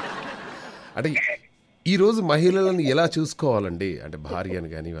 అంటే ఈరోజు మహిళలను ఎలా చూసుకోవాలండి, అంటే భార్యను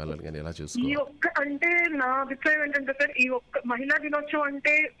కానీ వాళ్ళని కానీ ఎలా చూసుకోవాలి? అంటే నా అభిప్రాయం ఏంటంటే సార్, ఈ ఒక్క మహిళా దినోత్సవం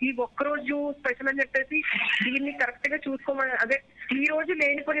అంటే ఈ ఒక్కరోజు స్పెషల్ అని చెప్పేసి దీన్ని కరెక్ట్ గా చూసుకోమని, అదే ఈ రోజు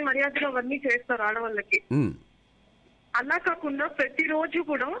లేనిపోని మర్యాదలు అవన్నీ చేస్తారు ఆడవాళ్ళకి. అలా కాకుండా ప్రతిరోజు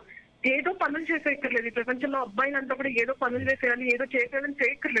కూడా ఏదో పనులు చేసేయక్కర్లేదు. ఈ ప్రపంచంలో అబ్బాయిలంతా కూడా ఏదో పనులు చేసేయాలి, ఏదో చేసేయాలని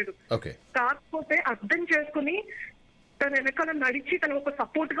చేయక్కర్లేదు. కాకపోతే అర్థం చేసుకుని తన వెనకాల నడిచి తన ఒక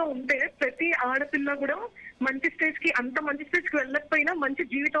సపోర్ట్ గా ఉంటే ప్రతి ఆడపిల్ల కూడా మంచి స్టేజ్ కి, అంత మంచి స్టేజ్ కి వెళ్ళకపోయినా మంచి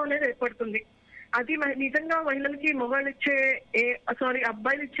జీవితం అనేది ఏర్పడుతుంది. అది నిజంగా మహిళలకి మొబైల్ ఇచ్చే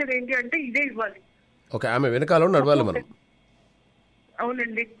అబ్బాయిలు ఇచ్చేది ఏంటి అంటే ఇదే ఇవ్వాలి. ఆమె వెనకాల నడవాలి మనం.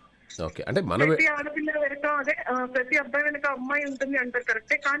 అవునండి, అంటే ప్రతి ఆడపిల్ల వెనక ప్రతి అబ్బాయి వెనక అమ్మాయి ఉంటుంది అంటారు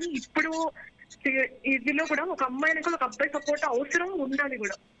కరెక్టే. కానీ ఇప్పుడు ఇదిలో కూడా ఒక అమ్మాయి వెనక ఒక అబ్బాయి సపోర్ట్ అవసరం ఉండాలి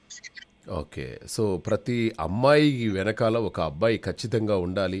కూడా. ఓకే, సో ప్రతి అమ్మాయి వెనకాల ఒక అబ్బాయి ఖచ్చితంగా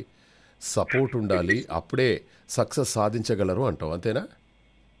ఉండాలి, సపోర్ట్ ఉండాలి, అప్పుడే సక్సెస్ సాధించగలరు అంటావు, అంతేనా?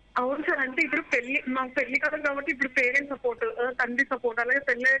 అవును సార్, అంటే ఇప్పుడు మాకు పెళ్లి కదా కాబట్టి ఇప్పుడు పేరెంట్స్ సపోర్ట్, తండ్రి సపోర్ట్, అలాగే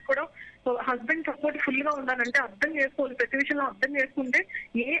పెళ్లి కూడా హస్బెండ్ సపోర్ట్ ఫుల్ గా ఉండాలంటే అర్థం చేసుకోవాలి. ప్రతి విషయంలో అర్థం చేసుకుంటే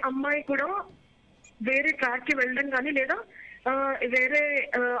ఏ అమ్మాయి కూడా వేరే ట్రాక్ కి వెళ్ళడం కానీ లేదా వేరే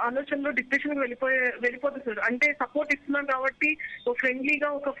ఆలోచనలో డిప్రెషన్ కి వెళ్ళిపోతుంది సార్. అంటే సపోర్ట్ ఇస్తున్నాం కాబట్టి ఒక ఫ్రెండ్లీగా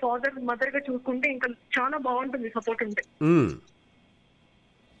ఒక ఫాదర్ మదర్ గా చూసుకుంటే ఇంకా చాలా బాగుంటుంది సపోర్ట్ ఉంటే.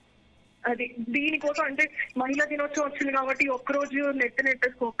 అది దీనికోసం అంటే మహిళా దినోత్సవం వచ్చింది కాబట్టి ఒక్కరోజు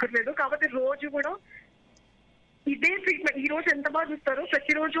నెట్టేసుకోక్కర్లేదు. కాబట్టి రోజు కూడా ఇదే ట్రీట్మెంట్, ఈ రోజు ఎంత బాగా చూస్తారో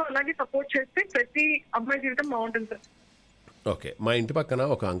ప్రతిరోజు అలాగే సపోర్ట్ చేస్తే ప్రతి అమ్మాయి జీవితం బాగుంటుంది సార్. ఓకే, మా ఇంటి పక్కన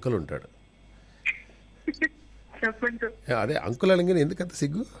ఒక అంకుల్ ఉంటాడు. చెప్పండి సార్. అదే అంకుల్ అనగానే ఎందుకంత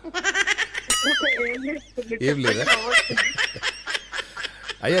సిగ్గు? ఏం లేదా?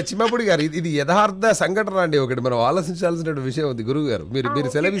 అయ్యా చిమ్మపుడి గారు, ఇది యథార్థ సంఘటన అండి, ఒకటి మనం ఆలోచించాల్సిన విషయం ఉంది. గురువు గారు మీరు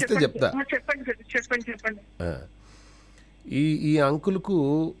సెలవిస్తే చెప్తా. చెప్పండి. ఈ అంకుల్కు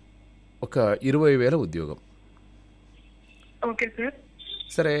ఒక 20,000 ఉద్యోగం. Okay sir.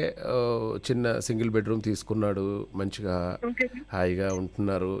 సరే, చిన్న సింగిల్ బెడ్రూమ్ తీసుకున్నాడు, మంచిగా హాయిగా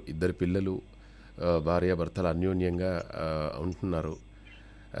ఉంటున్నారు, 2 పిల్లలు. భార్యాభర్తలు అన్యోన్యంగా ఉంటున్నారు.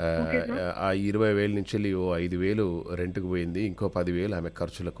 ఆ 20,000 నుంచి వెళ్ళి 5,000 రెంట్కి పోయింది, ఇంకో 10,000 ఆమె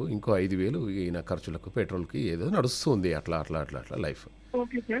ఖర్చులకు, ఇంకో 5,000 ఈయన ఖర్చులకు, పెట్రోల్కి ఏదో నడుస్తుంది. అట్లా అట్లా అట్లా అట్లా లైఫ్.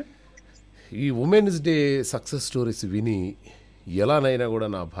 ఈ ఉమెన్స్ డే సక్సెస్ స్టోరీస్ విని ఎలానైనా కూడా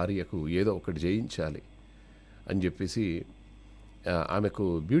నా భార్యకు ఏదో ఒకటి చేయించాలి అని చెప్పేసి ఆమెకు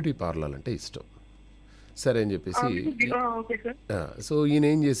బ్యూటీ పార్లర్ అంటే ఇష్టం. సరే అని చెప్పేసి సో ఈయన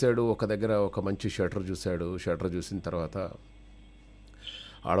ఏం చేశాడు, ఒక దగ్గర ఒక మంచి షటర్ చూశాడు. షటర్ చూసిన తర్వాత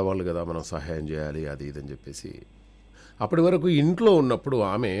ఆడవాళ్ళు కదా మనం సహాయం చేయాలి అది ఇదని చెప్పేసి అప్పటి వరకు ఇంట్లో ఉన్నప్పుడు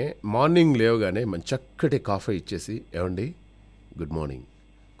ఆమె మార్నింగ్ లేవగానే మంచి చక్కటి కాఫీ ఇచ్చేసి, ఏమండి గుడ్ మార్నింగ్,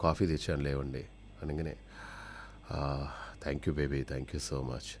 కాఫీ తెచ్చాను లేవండి అనగానే, thank you baby, thank you so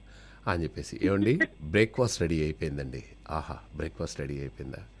much అని చెప్పేసి, ఏమండి బ్రేక్ఫాస్ట్ రెడీ అయిపోయిందండి. ఆహా, బ్రేక్ఫాస్ట్ రెడీ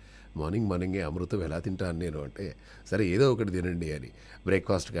అయిపోయిందా, మార్నింగే అమృతం ఎలా తింటాను నేను అంటే, సరే ఏదో ఒకటి తినండి అని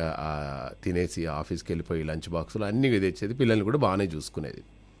బ్రేక్ఫాస్ట్గా తినేసి ఆఫీస్కి వెళ్ళిపోయి లంచ్ బాక్సులు అన్నీ తెచ్చేది, పిల్లల్ని కూడా బాగానే చూసుకునేది.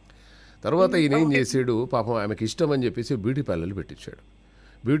 తర్వాత ఈయన ఏం చేసాడు, పాపం ఆమెకి ఇష్టం అని చెప్పేసి బ్యూటీ పార్లర్లు పెట్టించాడు.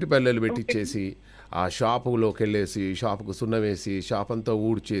 బ్యూటీ పార్లర్లు పెట్టించేసి ఆ షాపులోకి వెళ్ళేసి షాపుకు సున్నం వేసి షాప్ అంతా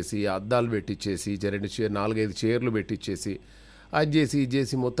ఊడ్చేసి అద్దాలు పెట్టించేసి 4-5 చైర్లు పెట్టించేసి అది చేసి ఇది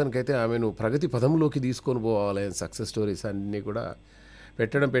చేసి మొత్తానికైతే ఆమెను ప్రగతి పదంలోకి తీసుకొని పోవాలి అని సక్సెస్ స్టోరీస్ అన్నీ కూడా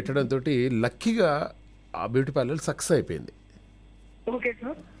పెట్టడంతో లక్కీగా ఆ బ్యూటీ పార్లర్ సక్సెస్ అయిపోయింది.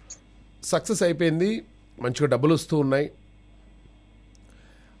 సక్సెస్ అయిపోయింది, మంచిగా డబ్బులు వస్తూ ఉన్నాయి.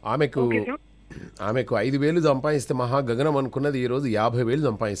 ఆమెకు 5,000 సంపాదిస్తే మహా గగనం అనుకున్నది ఈరోజు 50,000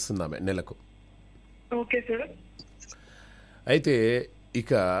 సంపాదిస్తుంది ఆమె నెలకు. అయితే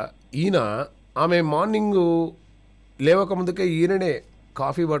ఇక ఈయన ఆమె మార్నింగ్ లేవక ముందుకే ఈయననే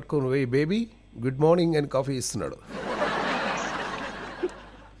కాఫీ పట్టుకొని పోయి బేబీ గుడ్ మార్నింగ్ అని కాఫీ ఇస్తున్నాడు.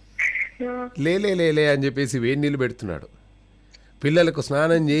 లేలే అని చెప్పేసి వేడి నీళ్ళు పెడుతున్నాడు. పిల్లలకు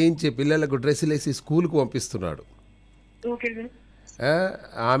స్నానం చేయించి పిల్లలకు డ్రెస్సులు వేసి స్కూల్కి పంపిస్తున్నాడు.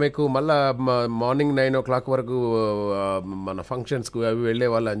 ఆమెకు మళ్ళా మార్నింగ్ 9 o'clock వరకు మన ఫంక్షన్స్కు అవి వెళ్ళే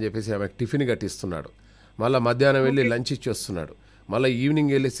వాళ్ళు అని చెప్పేసి ఆమెకు టిఫిన్ కట్టిస్తున్నాడు. మళ్ళీ మధ్యాహ్నం వెళ్ళి లంచ్ ఇచ్చి వస్తున్నాడు. మళ్ళీ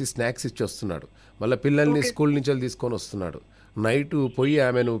ఈవినింగ్ వెళ్ళేసి స్నాక్స్ ఇచ్చి వస్తున్నాడు. మళ్ళీ పిల్లల్ని స్కూల్ నుంచి తీసుకొని వస్తున్నాడు. నైట్ పోయి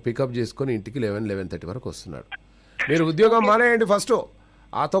ఆమెను పికప్ చేసుకొని ఇంటికి 11-11:30 వరకు వస్తున్నాడు. మీరు ఉద్యోగం మానేయండి ఫస్ట్,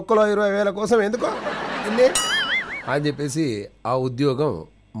 ఆ తొక్కలో 20,000 కోసం ఎందుకో అని చెప్పేసి ఆ ఉద్యోగం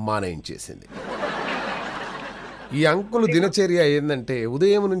మానేయించేసింది. ఈ అంకులు దినచర్య ఏంటంటే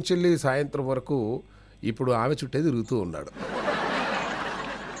ఉదయం నుంచి వెళ్ళి సాయంత్రం వరకు ఇప్పుడు ఆమె చుట్టే తిరుగుతూ ఉన్నాడు.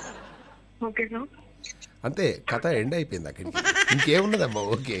 అంతే, కథ ఎండ్ అయిపోయింది అక్కడికి, ఇంకేమున్నదమ్మా.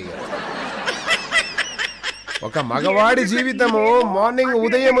 ఓకే, ఒక మగవాడి జీవితము మార్నింగ్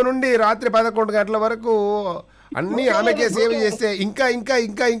ఉదయం నుండి రాత్రి 11 గంటల వరకు అన్నీ ఆమెకే సేవ చేస్తే ఇంకా ఇంకా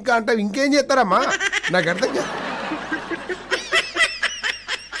ఇంకా ఇంకా అంటే ఇంకేం చేస్తారమ్మా, నాకు అర్థం కాదు.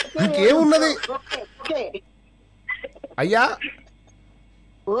 ఇంకేమున్నది అయ్యా,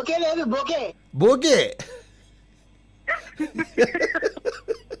 బోకే.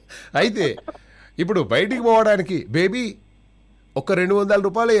 అయితే ఇప్పుడు బయటికి పోవడానికి బేబీ ఒక 200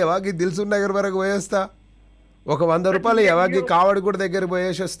 రూపాయలు ఎవాకి దిల్సుఖ్ నగర్ వరకు పోయేస్తా, ఒక 100 రూపాయలు ఎవాకి కావడిగూడ దగ్గర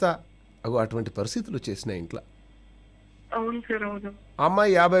పోయేసి వస్తా. అటువంటి పరిస్థితులు వచ్చేసినాయి ఇంట్లో.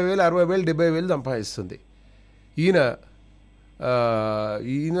 అమ్మాయి 50,000, 60,000, 70,000 సంపాదిస్తుంది. ఈయన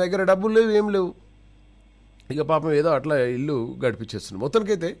దగ్గర డబ్బులు లేవు, ఏం లేవు. ఇక పాపం ఏదో అట్లా ఇల్లు గడిపించేస్తుంది.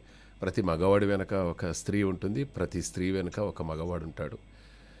 మొత్తానికైతే ప్రతి మగవాడి వెనక ఒక స్త్రీ ఉంటుంది, ప్రతి స్త్రీ వెనక ఒక మగవాడు ఉంటాడు.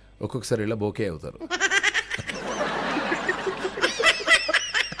 ఒక్కొక్కసారి ఇలా బోకే అవుతారు.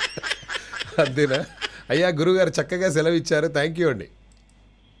 అంతేనా అయ్యా? గురుగారు చక్కగా సెలవు ఇచ్చారు, థ్యాంక్ యూ అండి.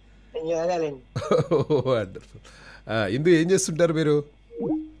 వండర్ఫుల్. ఇందు ఏం చేస్తుంటారు మీరు?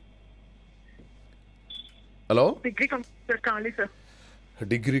 హలో,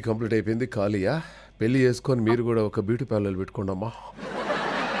 డిగ్రీ కంప్లీట్ అయిపోయింది, ఖాళీయా? పెళ్లి చేసుకొని మీరు కూడా ఒక బ్యూటీ పార్లర్ పెట్టుకోండి అమ్మా.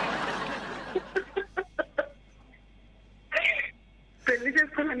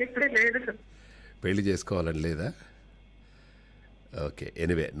 పెళ్లి చేసుకోవాలని లేదా? Okay,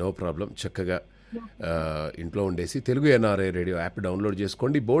 anyway no problem. చక్కగా ఇంట్లో ఉండేసి Telugu NRI radio app download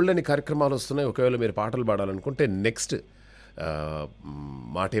చేసుకోండి. బోల్డ్ అని కార్యక్రమాలు వస్తున్నాయి. ఒకవేళ మీరు పాటలు పాడాలనుకుంటే నెక్స్ట్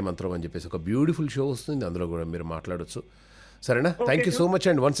మాటే మంత్రం అని చెప్పేసి ఒక బ్యూటిఫుల్ షో వస్తుంది, అందులో కూడా మీరు మాట్లాడచ్చు. సరేనా? Thank you so much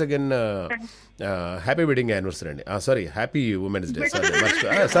and once again happy wedding anniversary అండి. Sorry, happy women's day.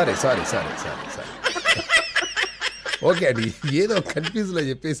 Sorry. Okay అండి, ఏదో కన్ఫ్యూజ్లో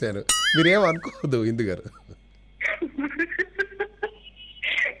చెప్పేశాను, మీరేం అనుకోవద్దు ఇందు గారు.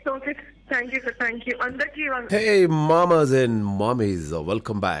 హే మామాస్ అండ్ మామీస్,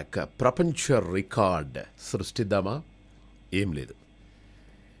 వెల్కమ్ బ్యాక్. ప్రపంచ రికార్డ్ సృష్టిద్దామా? ఏం లేదు,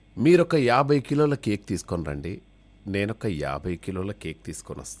 మీరొక 50 కిలోల కేక్ తీసుకొని రండి, నేనొక 50 కిలోల కేక్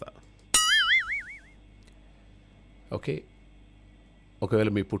తీసుకొని వస్తా. ఓకే, ఒకవేళ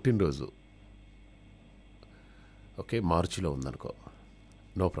మీ పుట్టినరోజు ఓకే మార్చిలో ఉందనుకో,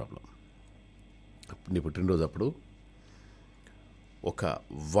 నో ప్రాబ్లం. నీ పుట్టినరోజు అప్పుడు ఒక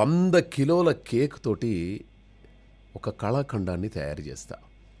 100 కిలోల కేక్ తోటి ఒక కళాఖండాన్ని తయారు చేస్తా.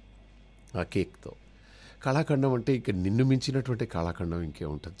 ఆ కేక్తో కళాఖండం అంటే ఇక నిన్ను మించినటువంటి కళాఖండం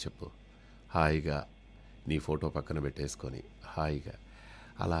ఇంకేముంటుంది చెప్పు. హాయిగా నీ ఫోటో పక్కన పెట్టేసుకొని హాయిగా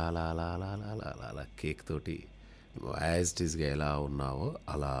అలా అలా అలా అలా అలా అలా అలా అలా కేక్ తోటి యాజ్ ఇట్ ఈస్గా ఎలా ఉన్నావో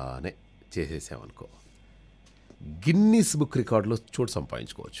అలానే చేసేసామనుకో, గిన్నీస్ బుక్ రికార్డులో చోటు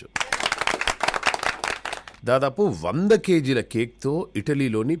సంపాదించుకోవచ్చు. దాదాపు 100 కేజీల కేక్తో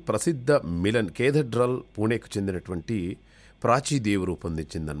ఇటలీలోని ప్రసిద్ధ మిలన్ కేథడ్రల్ పూణేకు చెందినటువంటి ప్రాచీదేవి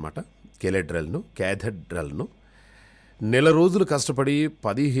రూపొందించిందనమాట. క్యాథడ్రల్ను నెల రోజులు కష్టపడి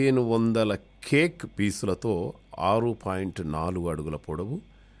 1500 కేక్ పీసులతో 6.4 అడుగుల పొడవు,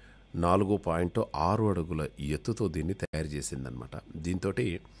 4.6 అడుగుల ఎత్తుతో దీన్ని తయారు చేసిందనమాట. దీంతో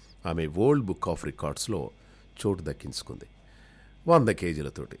ఆమె వరల్డ్ బుక్ ఆఫ్ రికార్డ్స్లో చోటు దక్కించుకుంది 100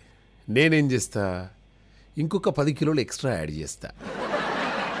 కేజీలతోటి. నేనేం చేస్తా, ఇంకొక 10 కిలోలు ఎక్స్ట్రా యాడ్ చేస్తా.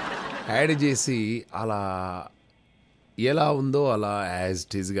 యాడ్ చేసి అలా ఎలా ఉందో అలా యాజ్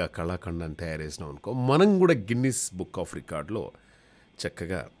ఇట్ ఈజ్గా కళాఖండాన్ని తయారు చేసినాం అనుకో, మనం కూడా గిన్నిస్ బుక్ ఆఫ్ రికార్డ్లో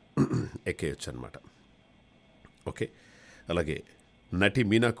చక్కగా ఎక్కేయచ్చు అనమాట. ఓకే, అలాగే నటి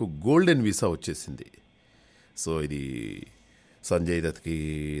మీనాకు గోల్డెన్ వీసా వచ్చేసింది. సో ఇది సంజయ్ దత్కి,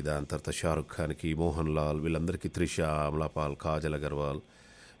 దాని తర్వాత షారుఖ్ ఖాన్కి, మోహన్ లాల్, వీళ్ళందరికీ, త్రిష, అమలాపాల్, కాజల్ అగర్వాల్,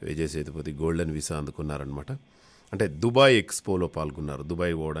 విజయ్ సేతుపతి గోల్డెన్ వీసా అందుకున్నారనమాట. అంటే దుబాయ్ ఎక్స్పోలో పాల్గొన్నారు.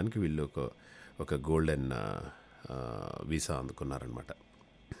 దుబాయ్ పోవడానికి వీళ్ళు ఒక గోల్డెన్ వీసా అందుకున్నారనమాట.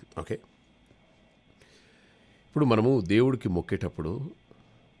 ఓకే, ఇప్పుడు మనము దేవుడికి మొక్కేటప్పుడు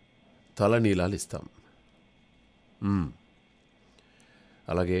తలనీలాలు ఇస్తాం.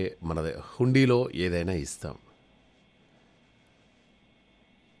 అలాగే మన హుండీలో ఏదైనా ఇస్తాం.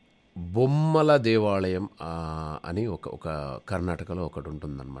 బొమ్మల దేవాలయం అని ఒక కర్ణాటకలో ఒకటి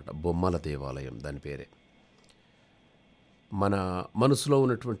ఉంటుందన్నమాట. బొమ్మల దేవాలయం దాని పేరే. మన మనసులో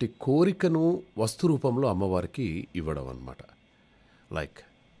ఉన్నటువంటి కోరికను వస్తు రూపంలో అమ్మవారికి ఇవ్వడం అన్నమాట. లైక్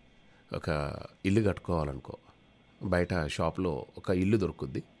ఒక ఇల్లు కట్టుకోవాలనుకో, బయట షాప్లో ఒక ఇల్లు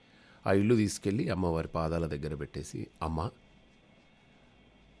దొరుకుద్ది. ఆ ఇల్లు తీసుకెళ్ళి అమ్మవారి పాదాల దగ్గర పెట్టేసి, అమ్మ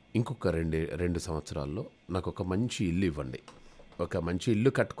ఇంకొక 2 సంవత్సరాల్లో నాకు ఒక మంచి ఇల్లు ఇవ్వండి, ఒక మంచి ఇల్లు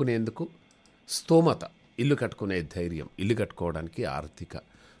కట్టుకునేందుకు స్తోమత, ఇల్లు కట్టుకునే ధైర్యం, ఇల్లు కట్టుకోవడానికి ఆర్థిక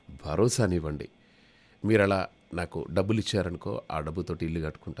భరోసానివ్వండి. మీరు అలా నాకు డబ్బులు ఇచ్చారనుకో, ఆ డబ్బుతోటి ఇల్లు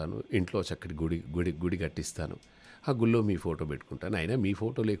కట్టుకుంటాను, ఇంట్లో చక్కటి గుడి కట్టిస్తాను, ఆ గుళ్ళో మీ ఫోటో పెట్టుకుంటాను, అయినా మీ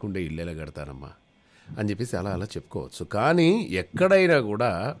ఫోటో లేకుండా ఇల్లు ఎలా కడతానమ్మా అని చెప్పేసి అలా చెప్పుకోవచ్చు. కానీ ఎక్కడైనా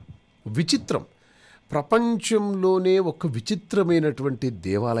కూడా విచిత్రం, ప్రపంచంలోనే ఒక విచిత్రమైనటువంటి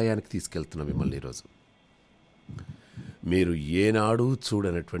దేవాలయానికి తీసుకెళ్తున్నాం మిమ్మల్ని ఈరోజు. మీరు ఏనాడు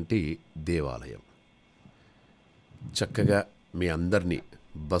చూడనటువంటి దేవాలయం. చక్కగా మీ అందరినీ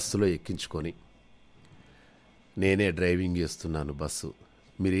బస్సులో ఎక్కించుకొని, నేనే డ్రైవింగ్ చేస్తున్నాను బస్సు,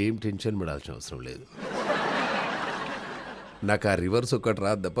 మీరేం టెన్షన్ పడాల్సిన అవసరం లేదు. నాకు ఆ రివర్స్ ఒకటి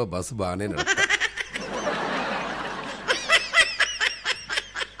రాదు తప్ప బస్సు బాగానే నడుపుతా.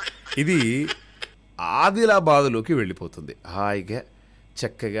 ఇది ఆదిలాబాదులోకి వెళ్ళిపోతుంది. హాయిగా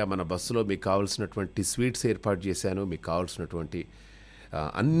చక్కగా మన బస్సులో మీకు కావాల్సినటువంటి స్వీట్స్ ఏర్పాటు చేశాను, మీకు కావాల్సినటువంటి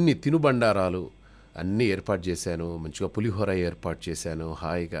అన్ని తినుబండారాలు అన్నీ ఏర్పాటు చేశాను, మంచిగా పులిహోర ఏర్పాటు చేశాను.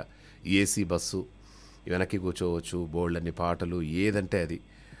 హాయిగా ఏసీ బస్సు, వెనక్కి కూర్చోవచ్చు, బోల్డన్ని పాటలు, ఏదంటే అది.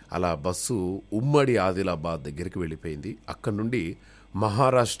 అలా బస్సు ఉమ్మడి ఆదిలాబాద్ దగ్గరికి వెళ్ళిపోయింది. అక్కడి నుండి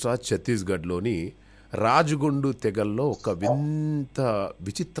మహారాష్ట్ర, ఛత్తీస్గఢ్లోని రాజగొండు తెగల్లో ఒక వింత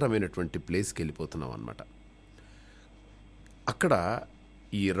విచిత్రమైనటువంటి ప్లేస్కి వెళ్ళిపోతున్నాం అన్నమాట. అక్కడ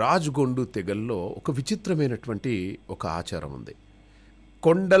ఈ రాజగొండు తెగల్లో ఒక విచిత్రమైనటువంటి ఒక ఆచారం ఉంది.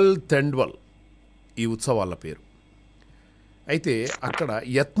 కొండల్ తెండ్వల్ ఈ ఉత్సవాల పేరు. అయితే అక్కడ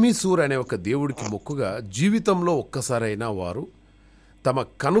యత్మీసూర్ అనే ఒక దేవుడికి మొక్కుగా జీవితంలో ఒక్కసారైనా వారు తమ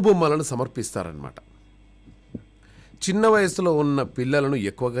కనుబొమ్మలను సమర్పిస్తారనమాట. చిన్న వయసులో ఉన్న పిల్లలను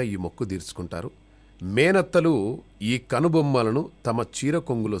ఎక్కువగా ఈ మొక్కు తీర్చుకుంటారు. మేనత్తలు ఈ కనుబొమ్మలను తమ చీర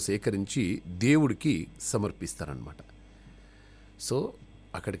కొంగులో సేకరించి దేవుడికి సమర్పిస్తారనమాట. సో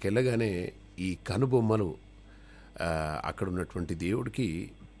అక్కడికి వెళ్ళగానే ఈ కనుబొమ్మలు అక్కడ ఉన్నటువంటి దేవుడికి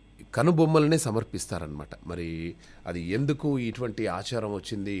కనుబొమ్మలనే సమర్పిస్తారనమాట. మరి అది ఎందుకు ఇటువంటి ఆచారం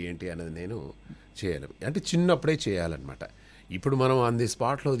వచ్చింది ఏంటి అనేది నేను చేయలేము, అంటే చిన్నప్పుడే చేయాలన్నమాట. ఇప్పుడు మనం ఆన్ ది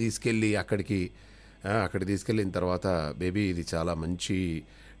స్పాట్లో తీసుకెళ్ళి అక్కడికి తీసుకెళ్ళిన తర్వాత, బేబీ ఇది చాలా మంచి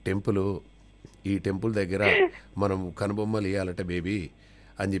టెంపుల్, ఈ టెంపుల్ దగ్గర మనం కనుబొమ్మలు ఇవ్వాలంటే బేబీ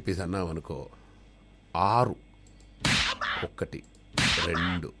అని చెప్పేసి అన్నాం అనుకో, 6 1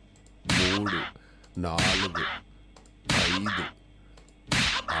 2 3 4 5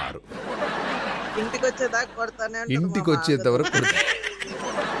 6 ఇంటికి వచ్చేదాకా కొడతానే ఉంటాడు ఇంటికి మామ. వచ్చేంత వరకు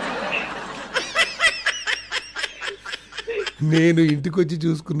నేను ఇంటికి వచ్చి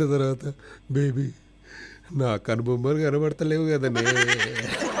చూసుకున్న తర్వాత బేబీ నా కనుబొమ్మలు కనబడతలేవు కదనే.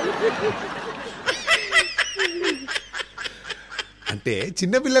 అంటే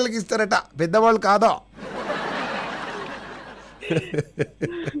చిన్నపిల్లలకి ఇస్తారట, పెద్దవాళ్ళు కాదా.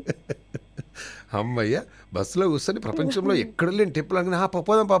 అమ్మయ్య బస్సులో కూర్చొని ప్రపంచంలో ఎక్కడ లేని టెంపుల్ అనుకుని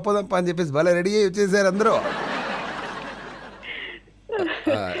పప్పోదాం అని చెప్పేసి భలే రెడీ అయ్యి వచ్చేసారు అందరూ.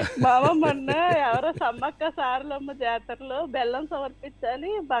 మామ మొన్న ఎవరో సమ్మక్క సారలమ్మ జాతరలో బెల్లం సమర్పించాలి,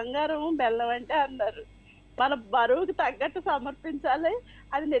 బంగారం బెల్లం అంటే అన్నారు. మన బరువుకి తగ్గట్టు సమర్పించాలి,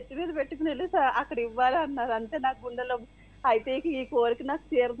 అది నెత్తి మీద పెట్టుకుని వెళ్ళి అక్కడ ఇవ్వాలి అన్నారు. అంతే నాకు గుండెలో అయితే ఈ కోరిక నాకు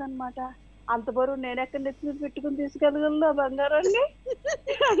తీరదనమాట. అంత బరువు నేను ఎక్కడ నెత్తి మీద పెట్టుకుని తీసుకెళ్ళగలను ఆ బంగారాన్ని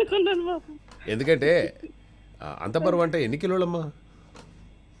అనుకున్నాను బాబు. ఎందుకంటే అంత బరువు అంటే ఎన్ని కిలోలమ్మా?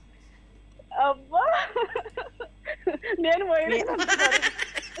 అబ్బా నేను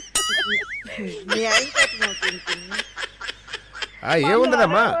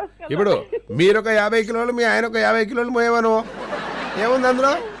ఏముందమ్మా, ఇప్పుడు మీరొక 50 కిలోలు, మీ ఆయన ఒక 50 కిలోలు మోయవను, ఏముంది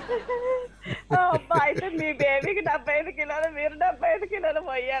అందులో? అయితే మీ బేబీకి 75 కిలోలు, మీరు 75 కిలోలు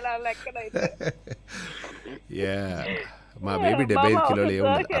మోయాలి లెక్కనైతే. మా బేబీ 75 కిలోలు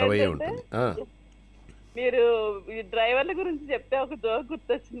ఏముంది, 60 ఉంటుంది. మీరు ఈ డ్రైవర్ల గురించి చెప్తే ఒక జోక్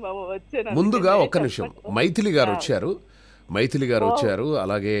గుర్తొచ్చింది మామ. వచ్చాను ముందుగా ఒక్క నిమిషం, మైథిలి గారు వచ్చారు,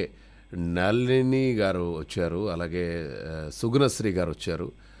 అలాగే నళిని గారు వచ్చారు, అలాగే సుగుణశ్రీ గారు వచ్చారు,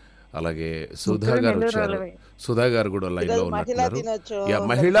 అలాగే సుధా గారు వచ్చారు. సుధా గారు కూడా లైన్లో ఉన్నట్టున్నారు.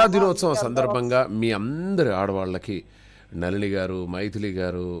 మహిళా దినోత్సవం సందర్భంగా మీ అందరి ఆడవాళ్ళకి నళిని గారు, మైథిలి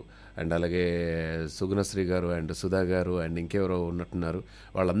గారు అండ్ అలాగే సుగుణశ్రీ గారు అండ్ సుధా గారు అండ్ ఇంకెవరో ఉన్నట్టున్నారు.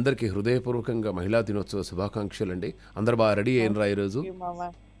 వాళ్ళందరికీ హృదయపూర్వకంగా మహిళా దినోత్సవ శుభాకాంక్షలు అండి. అందరు బాగా రెడీ అయినరా ఈరోజు?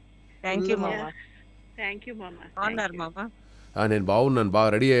 నేను బాగున్నాను. బాగా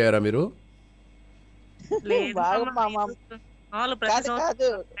రెడీ అయ్యారా మీరు?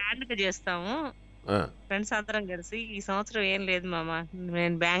 చేస్తాము ఫ్రెండ్స్ అందరం కలిసి. ఈ సంవత్సరం ఏం లేదు మామ,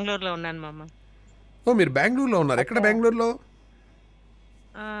 నేను బెంగళూరులో ఉన్నాను మామ. ఓ మీరు బెంగళూరులో ఉన్నారు? ఎక్కడ బెంగళూరులో?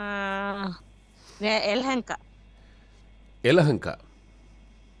 ఎలహంక.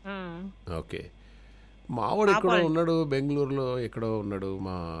 ఓకే. మావాడు ఎక్కడో ఉన్నాడు బెంగళూరులో, ఎక్కడో ఉన్నాడు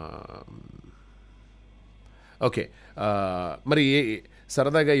మా. ఓకే, మరి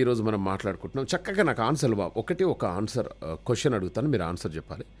సరదాగా ఈరోజు మనం మాట్లాడుకుంటున్నాం. చక్కగా నాకు ఆన్సర్ ఒక ఆన్సర్ క్వశ్చన్ అడుగుతాను, మీరు ఆన్సర్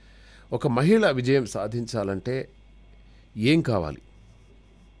చెప్పాలి. ఒక మహిళ విజయం సాధించాలంటే ఏం కావాలి?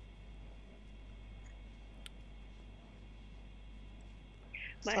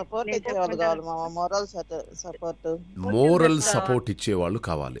 మోరల్ సపోర్ట్ ఇచ్చేవాళ్ళు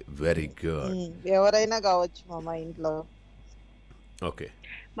కావాలి. Very good. ఎవరైనా కావచ్చు మామ ఇంట్లో. ఓకే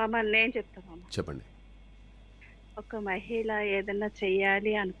మామ నేను చెప్తాను. చెప్పండి. ఒక మహిళ ఏదైనా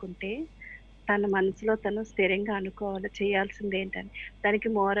చెయ్యాలి అనుకుంటే తన మనసులో తను స్థిరంగా అనుకోవాలి చేయాల్సింది ఏంటని. దానికి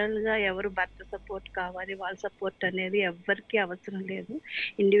మోరల్ గా ఎవరు భర్త సపోర్ట్ కావాలి, వాళ్ళ సపోర్ట్ అనేది ఎవరికి అవసరం లేదు.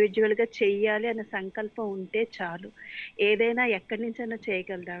 ఇండివిజువల్ గా చెయ్యాలి అనే సంకల్పం ఉంటే చాలు. ఏదైనా ఎక్కడి నుంచైనా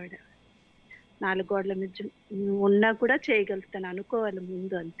చేయగలదు ఆవిడ. 4 గోడల మధ్య ఉన్నా కూడా చేయగలుగుతాను అనుకోవాలి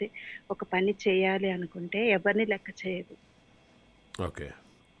ముందు, అంతే. ఒక పని చేయాలి అనుకుంటే ఎవరిని లెక్క చేయదు. ఓకే,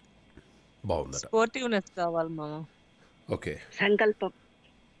 బాగుంది. స్పోర్టివ్నెస్ కావాలి మామ. ఓకే, సంకల్పం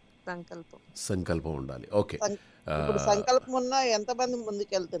ఉండాలి. ఓకే, ఇప్పుడు సంకల్పం ఉన్నా ఎంతమంది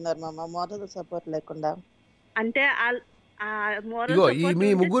ముందుకెళ్తున్నారు మామ మోరల్ సపోర్ట్ లేకుండా? అంటే ఇగో ఈ మీ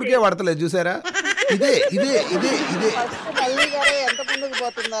ముగ్గురికే పడతలేదు చూసారా? ఇదే ఇదే ఇదే ఇదే మళ్ళీ గారే ఎంత ముందుకు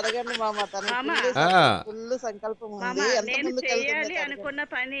పోతుంది అడగండి మామ. ఫుల్ సంకల్పం ఉంది. నేను చేయాలి అనుకున్న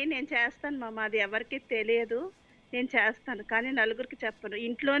పని నేను చేస్తాను మామ. అది ఎవరికి తెలియదు, నేను చేస్తాను. కానీ నలుగురికి చెప్పను.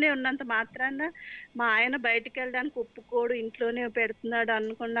 ఇంట్లోనే ఉన్నంత మాత్రాన మా ఆయన బయటికి వెళ్ళడానికి ఒప్పుకోడు, ఇంట్లోనే పెడుతున్నాడు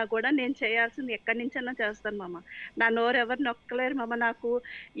అనుకున్నా కూడా నేను చేయాల్సింది ఎక్కడి నుంచైనా చేస్తాను మామ. నా నోరు ఎవరు నొక్కలేరు మామ. నాకు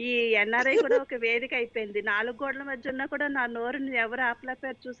ఈ ఎన్ఆర్ఐ కూడా ఒక వేదిక అయిపోయింది. 4 గోడల మధ్య ఉన్నా కూడా నా నోరుని ఎవరు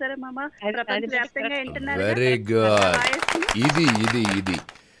ఆపలేపారు చూసారా మామ. ప్రపంచ వ్యాప్తంగా వింటున్నారు. Very good. ఇది ఇది ఇది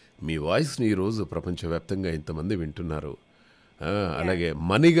మీ వాయిస్ని ఈరోజు ప్రపంచవ్యాప్తంగా ఇంతమంది వింటున్నారు. అలాగే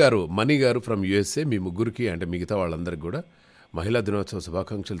మణి గారు ఫ్రమ్ యుఎస్ఏ. మీ ముగ్గురికి అంటే మిగతా వాళ్ళందరికీ కూడా మహిళా దినోత్సవ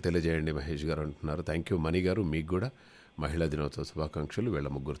శుభాకాంక్షలు తెలియజేయండి మహేష్ గారు అంటున్నారు. థ్యాంక్ యూ మణి గారు. మీకు కూడా మహిళా దినోత్సవ శుభాకాంక్షలు వీళ్ళ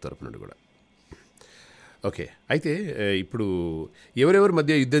ముగ్గురు తరపు నుండి కూడా. ఓకే, అయితే ఇప్పుడు ఎవరెవరి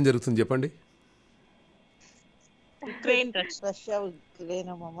మధ్య యుద్ధం జరుగుతుంది చెప్పండి.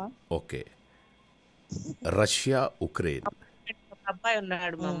 Okay, Russia Ukraine. అబ్బాయి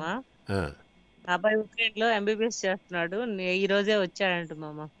ఉన్నాడు మామ. అబ్బాయి ఉక్రెయిన్ లో ఎంబీబీఎస్ చేస్తున్నాడు. ఈ రోజే వచ్చాడంట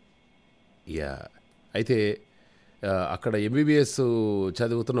మామ. యా, అయితే అక్కడ ఎంబీబీఎస్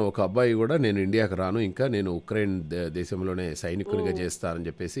చదువుతున్న ఒక అబ్బాయి కూడా నేను ఇండియాకి రాను, ఇంకా నేను ఉక్రెయిన్ దేశంలోనే సైనికునిగా చేస్తానని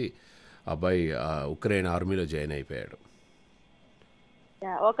చెప్పేసి అబ్బాయి ఉక్రెయిన్ ఆర్మీలో జాయిన్ అయిపోయాడు.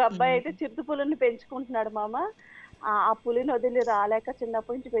 ఒక అబ్బాయి అయితే చిరుత పులిని పెంచుకుంటున్నాడు మామ. ఆ పులిని వదిలి రాలేక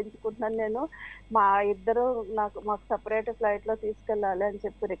చిన్నప్పటి నుంచి పెంచుకుంటున్నాను నేను, మా ఇద్దరు మాకు సపరేట్ ఫ్లైట్ లో తీసుకెళ్ళాలి అని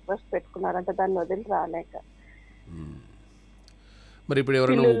చెప్పి రిక్వెస్ట్ పెట్టుకున్నారంట, దాన్ని వదిలి రాలేక. మరి ఇప్పుడు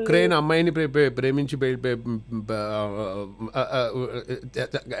ఎవరైనా ఉక్రెయిన్ అమ్మాయిని ప్రేమించి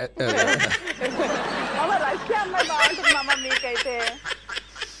రష్యా అమ్మాయి బాగుంటుంది మామ మీకైతే.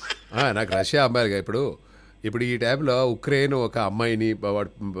 నాకు రష్యా అమ్మాయిగా ఇప్పుడు ఈ టైంలో ఉక్రెయిన్ ఒక అమ్మాయిని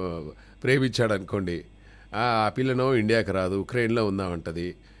వాడు ప్రేమించాడు అనుకోండి, ఆ పిల్లను ఇండియాకి రాదు, ఉక్రెయిన్లో ఉందామంటది,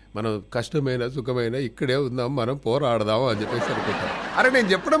 మనం కష్టమైన సుఖమైన ఇక్కడే ఉందాం, మనం పోరాడదాం అని చెప్పేసి అనుకుంటాం. అరే నేను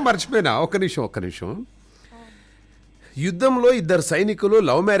చెప్పడం మర్చిపోయినా, ఒక్క నిమిషం. యుద్ధంలో ఇద్దరు సైనికులు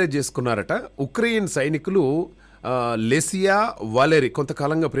లవ్ మ్యారేజ్ చేసుకున్నారట. ఉక్రెయిన్ సైనికులు లెసియా వాలెరీ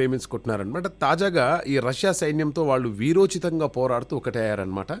కొంతకాలంగా ప్రేమించుకుంటున్నారనమాట. తాజాగా ఈ రష్యా సైన్యంతో వాళ్ళు వీరోచితంగా పోరాడుతూ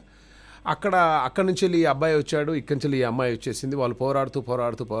ఒకటయ్యారనమాట. అక్కడి నుంచి ఈ అబ్బాయి వచ్చాడు, ఇక్కడి నుంచి ఈ అమ్మాయి వచ్చేసింది. వాళ్ళు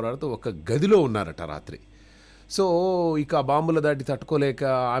పోరాడుతూ ఒక గదిలో ఉన్నారట రాత్రి. సో ఇక బాంబుల దాటి తట్టుకోలేక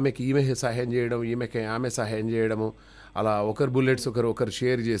ఆమెకి ఈమె సహాయం చేయడం, ఈమెకి ఆమె సహాయం చేయడము, అలా ఒకరు బుల్లెట్స్ ఒకరు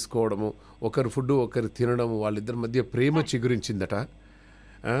షేర్ చేసుకోవడము, ఒకరు ఫుడ్ ఒకరు తినడము, వాళ్ళిద్దరి మధ్య ప్రేమ చిగురించిందట.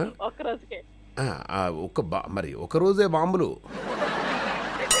 మరి ఒకరోజే బాంబులు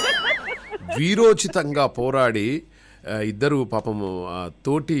వీరోచితంగా పోరాడి ఇద్దరు పాపము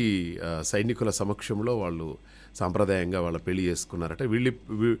తోటి సైనికుల సమక్షంలో వాళ్ళు సాంప్రదాయంగా వాళ్ళ పెళ్లి చేసుకున్నారట.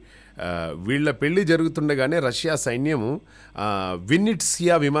 వీళ్ళ పెళ్లి జరుగుతుండగానే రష్యా సైన్యము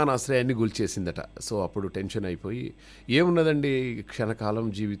విన్నిట్సియా విమానాశ్రయాన్ని కూల్చేసిందట. సో అప్పుడు టెన్షన్ అయిపోయి, ఏమున్నదండి క్షణకాలం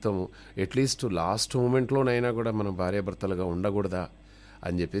జీవితం, అట్లీస్ట్ లాస్ట్ మూమెంట్లోనైనా కూడా మనం భార్యాభర్తలుగా ఉండకూడదా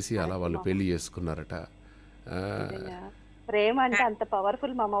అని చెప్పేసి అలా వాళ్ళు పెళ్లి చేసుకున్నారట. ప్రేమ అంటే అంత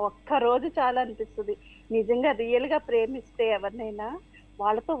పవర్ఫుల్ మామ. ఒక్క రోజు చాలా అనిపిస్తుంది నిజంగా. రియల్ గా ప్రేమిస్తే ఎవరినైనా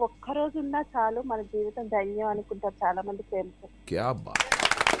వాళ్ళతో ఒక్కరోజు ఉన్నా చాలు, మన జీవితం ధన్యం అనుకుంటారు చాలా మంది ప్రేమిస్తారు.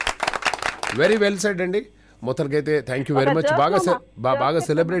 వెరీ వెల్ సెడ్ అండి. మొత్తానికైతే థ్యాంక్ యూ వెరీ మచ్. బాగా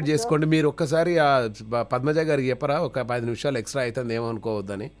సెలబ్రేట్ చేసుకోండి. మీరు ఒక్కసారి పద్మజ గారికి చెప్పరా, ఒక 10 నిమిషాలు ఎక్స్ట్రా అవుతుంది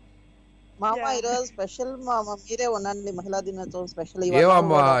ఏమనుకోవద్దని. మామ ఈరోజు స్పెషల్ మామ, మీరే ఉండండి, మహిళా దినోత్సవం స్పెషల్.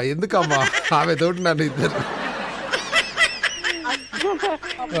 ఏమమ్మా ఎందుకమ్మా ఆమె తోటి నన్ను ఇద్దరు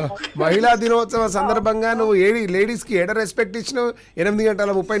మహిళా దినోత్సవ సందర్భంగా నువ్వు లేడీస్కి ఎడ రెస్పెక్ట్ ఇచ్చినావు.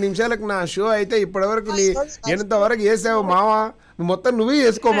 8:30 నా షో అయితే ఇప్పటివరకు ఎంతవరకు వేసావు మావా, మొత్తం నువ్వే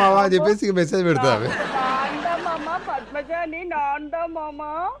వేసుకో మావా అని చెప్పేసి మెసేజ్ పెడతావు.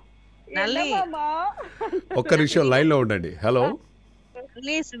 ఒక్క నిమిషం లైన్ లో ఉండండి. హలో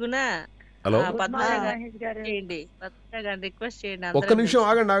హలో, ఒక్క నిమిషం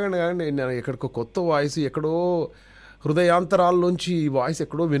ఆగండి. ఎక్కడికో కొత్త వాయిస్, ఎక్కడో హృదయాంతరాల్లోంచి ఈ వాయిస్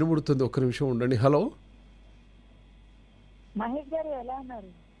ఎక్కడో వినబడుతుంది. ఒక్క నిమిషం ఉండండి. హలో మహేష్ గారు ఎలా ఉన్నారు?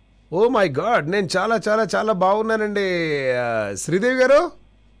 ఓ మై గాడ్, నేను చాలా చాలా చాలా బాగున్నానండి. శ్రీదేవి గారు,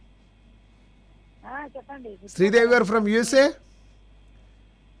 చెప్పండి. శ్రీదేవి గారు ఫ్రమ్ యూఎస్ఏ.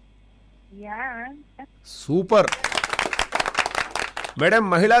 సూపర్ మేడం,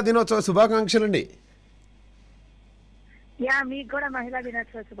 మహిళా దినోత్సవ శుభాకాంక్షలు అండి. మీకు కూడా మహిళా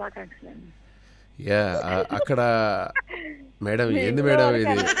దినోత్సవ శుభాకాంక్షలు అండి. అక్కడ మేడం ఏంది మేడం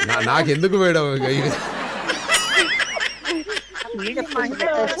ఇది, నాకెందుకు మేడం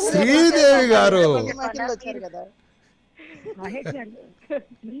శ్రీదేవి గారు. మహేష్ గారు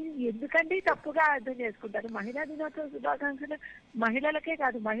మీరు ఎందుకంటే తప్పుగా అర్థం చేసుకుంటారు. మహిళా దినోత్సవ శుభాకాంక్షలు మహిళలకే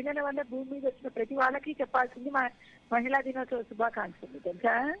కాదు, మహిళల వల్ల భూమి మీద వచ్చిన ప్రతి వాళ్ళకి చెప్పాల్సింది మహిళా దినోత్సవ శుభాకాంక్షలు,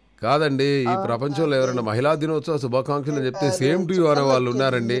 తెలుసా? కాదండి, ఈ ప్రపంచంలో ఎవరైనా మహిళా దినోత్సవ శుభాకాంక్షలు చెప్తే సేమ్ టు యూ అనే వాళ్ళు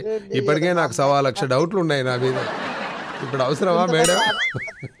ఉన్నారండి. ఇప్పటికే నాకు 1,00,000 డౌట్లు ఉన్నాయి నా మీద. ఇప్పుడు అవసరమా మేడం?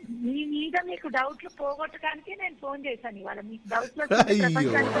 మీ మీద మీకు డౌట్లు పోగొట్టడానికి నేను ఫోన్ చేశాను ఇవాళ. మీకు డౌట్లు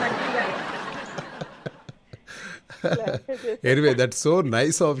anyway that's so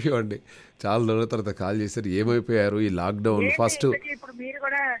nice of you అండి. చాలా రోజుల తర్వాత కాల్ చేశారు. ఏమైపోయారు ఈ lockdown?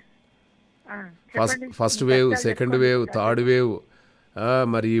 First wave, second wave, third wave,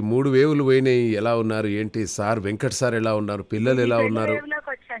 మరి ఈ 3 వేవులు పోయినాయి. ఎలా ఉన్నారు ఏంటి సార్? వెంకట్ సార్ ఎలా ఉన్నారు? పిల్లలు ఎలా ఉన్నారు?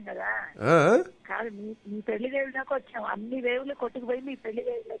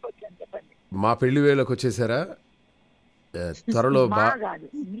 మా పెళ్లి వేవులోకి వచ్చేసారా? త్వరలో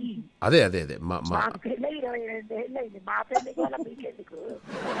అదే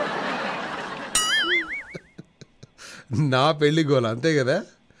నా పెళ్లి గోల అంతే కదా.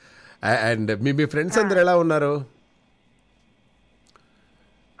 అండ్ మీ ఫ్రెండ్స్ అందరు ఎలా ఉన్నారు?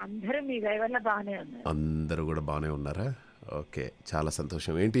 అందరూ కూడా బాగానే ఉన్నారా? ఓకే, చాలా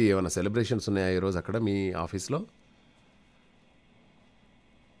సంతోషం. ఏంటి ఏమైనా సెలబ్రేషన్స్ ఉన్నాయా ఈరోజు అక్కడ మీ ఆఫీస్లో?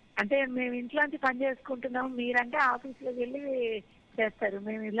 అంటే మేము ఇంట్లోంచి పని చేసుకుంటున్నాం, మీరంటే ఆఫీస్లోకి వెళ్ళి చేస్తారు,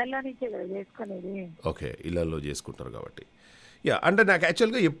 మేము ఇళ్లలో నుంచే కదా చేసుకునేది. ఓకే, ఇళ్లలో చేసుకుంటారు కాబట్టి. యా, అంటే నాకు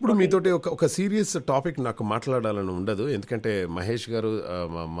యాక్చువల్గా ఎప్పుడు మీతోటి ఒక సీరియస్ టాపిక్ నాకు మాట్లాడాలని ఉండదు. ఎందుకంటే మహేష్ గారు,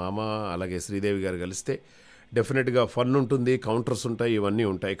 మా మామ, అలాగే శ్రీదేవి గారు కలిస్తే డెఫినెట్గా ఫన్ ఉంటుంది, కౌంటర్స్ ఉంటాయి, ఇవన్నీ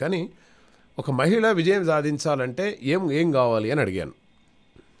ఉంటాయి. కానీ ఒక మహిళ విజయం సాధించాలంటే ఏం కావాలి అని అడిగాను.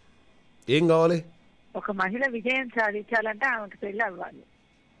 ఏం కావాలి? ఒక మహిళ విజయం సాధించాలంటే ఆమెకు పెళ్లి అవ్వాలి.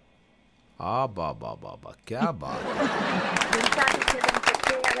 బాబా క్యా బాత్.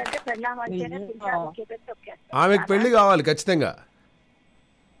 ఆమెకు పెళ్లి కావాలి ఖచ్చితంగా.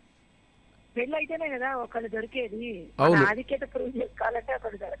 పెళ్లి అయితేనే కదా ఒకళ్ళు దొరికేది. ఆధిక్యత ప్రూవ్ చేసుకోవాలంటే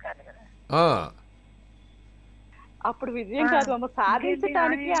ఒకళ్ళు దొరకాలి కదా. అప్పుడు విజయం కాదు అమ్మ,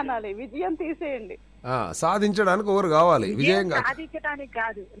 సాధించడానికి అనాలి. విజయం తీసేయండి. సాధించడానికి ఒకరు కావాలి. విజయం సాధించడానికి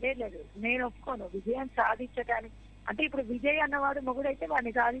కాదు. లేదు, నేను ఒప్పుకోను. విజయం సాధించడానికి అంటే ఇప్పుడు విజయ్ అన్నవాడు మొగుడైతే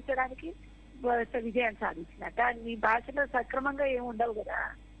వాడిని సాధించడానికి విజయం సాధించినట్ట. మీ భాషలో సక్రమంగా ఏమి ఉండవు కదా.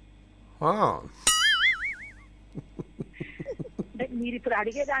 మీరు ఇప్పుడు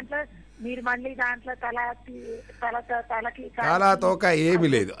అడిగే దాంట్లో మీరు మళ్ళీ దాంట్లో తలకి తలా తోక ఏమి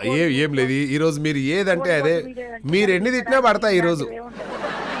లేదు, ఏం లేదు. ఈరోజు మీరు ఏదంటే అదే, మీరు ఎన్ని తిట్టినా పడతాయి.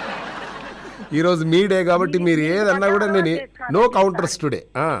 ఈరోజు మీ డే కాబట్టి మీరు ఏదన్నా కూడా నేను నో కౌంటర్స్ టుడే.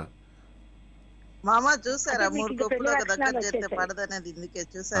 మామ చూసారా, 3 కప్పులు ఒక దగ్గర చేస్తే పడదనేది ఇందుకే.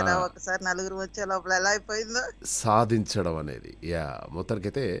 చూసారా ఒకసారి నలుగురు వచ్చే లోపల ఎలా అయిపోయిందో. సాధించడం అనేది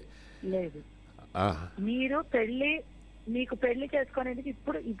మొత్తానికైతే లేదు. మీరు మీకు పెళ్లి చేసుకునేందుకు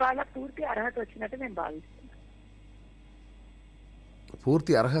ఇప్పుడు ఇవాళ పూర్తి అర్హత వచ్చినట్టు నేను భావిస్తున్నాను.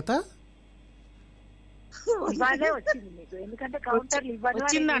 పూర్తి అర్హత ఇవాళే వచ్చింది మీకు, ఎందుకంటే కౌంటర్లు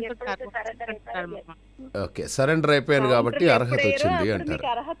ఓకే, సరెండర్ అయిపోయాను కాబట్టి అర్హత వచ్చింది అంటారు.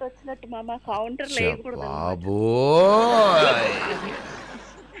 అర్హత వచ్చినట్టు మామ. కౌంటర్ బాబో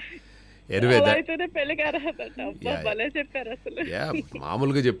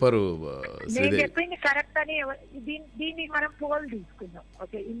మామూలుగా చెప్పారు. నేను చెప్పింది కరెక్ట్ అని దీన్ని మనం పోల్ తీసుకుందాం.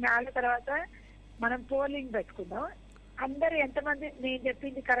 ఓకే, ఇన్నాళ్ళ తర్వాత మనం పోలింగ్ పెట్టుకుందాం. అందరు ఎంతమంది నేను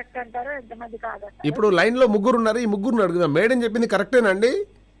చెప్పింది కరెక్ట్ అంటారో, ఎంతమంది కాదంటారు. ఇప్పుడు లైన్ లో 3 ఉన్నారు. ఈ 3 అడుగుదాం. మేడం చెప్పింది కరెక్టేనండి?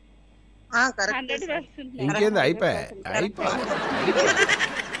 ఇంకేంది,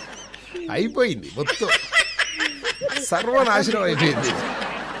 అయిపోయింది మొత్తం, సర్వనాశనం అయిపోయింది.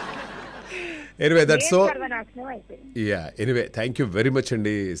 Anyway that's so. Anyway thank you very much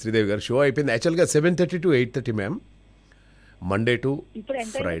అండి శ్రీదేవి గారు. షో అయిపోయింది యాక్చువల్గా 7:30 to 8:30 ma'am, Monday to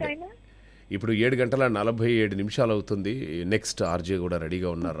Friday. ఇప్పుడు 7:47 అవుతుంది. నెక్స్ట్ ఆర్జే కూడా రెడీగా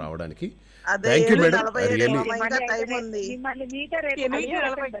ఉన్నారు రావడానికి. Thank you madam, really.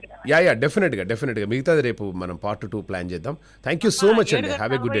 Yeah డెఫినెట్గా మిగతాది రేపు మనం పార్ట్ 2 ప్లాన్ చేద్దాం. థ్యాంక్ యూ సో మచ్ అండి.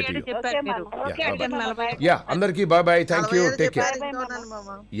 Have a good day to you. Yeah అందరికీ bye. Thank you, take care.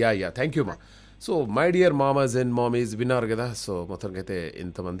 Yeah thank you మా. So my dear మామాస్ and mummies, విన్నారు కదా. సో మొత్తానికి అయితే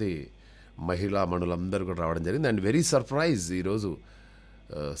ఇంతమంది మహిళా మనులందరూ కూడా రావడం జరిగింది. అండ్ వెరీ సర్ప్రైజ్ ఈరోజు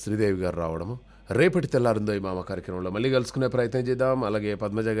శ్రీదేవి గారు రావడము. రేపటి తెల్లారిందో ఈ మామ కార్యక్రమంలో మళ్ళీ కలుసుకునే ప్రయత్నం చేద్దాం. అలాగే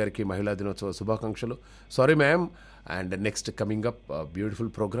పద్మజ గారికి మహిళా దినోత్సవ శుభాకాంక్షలు. Sorry ma'am. And next coming up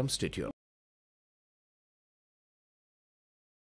beautiful programme. Stay tune.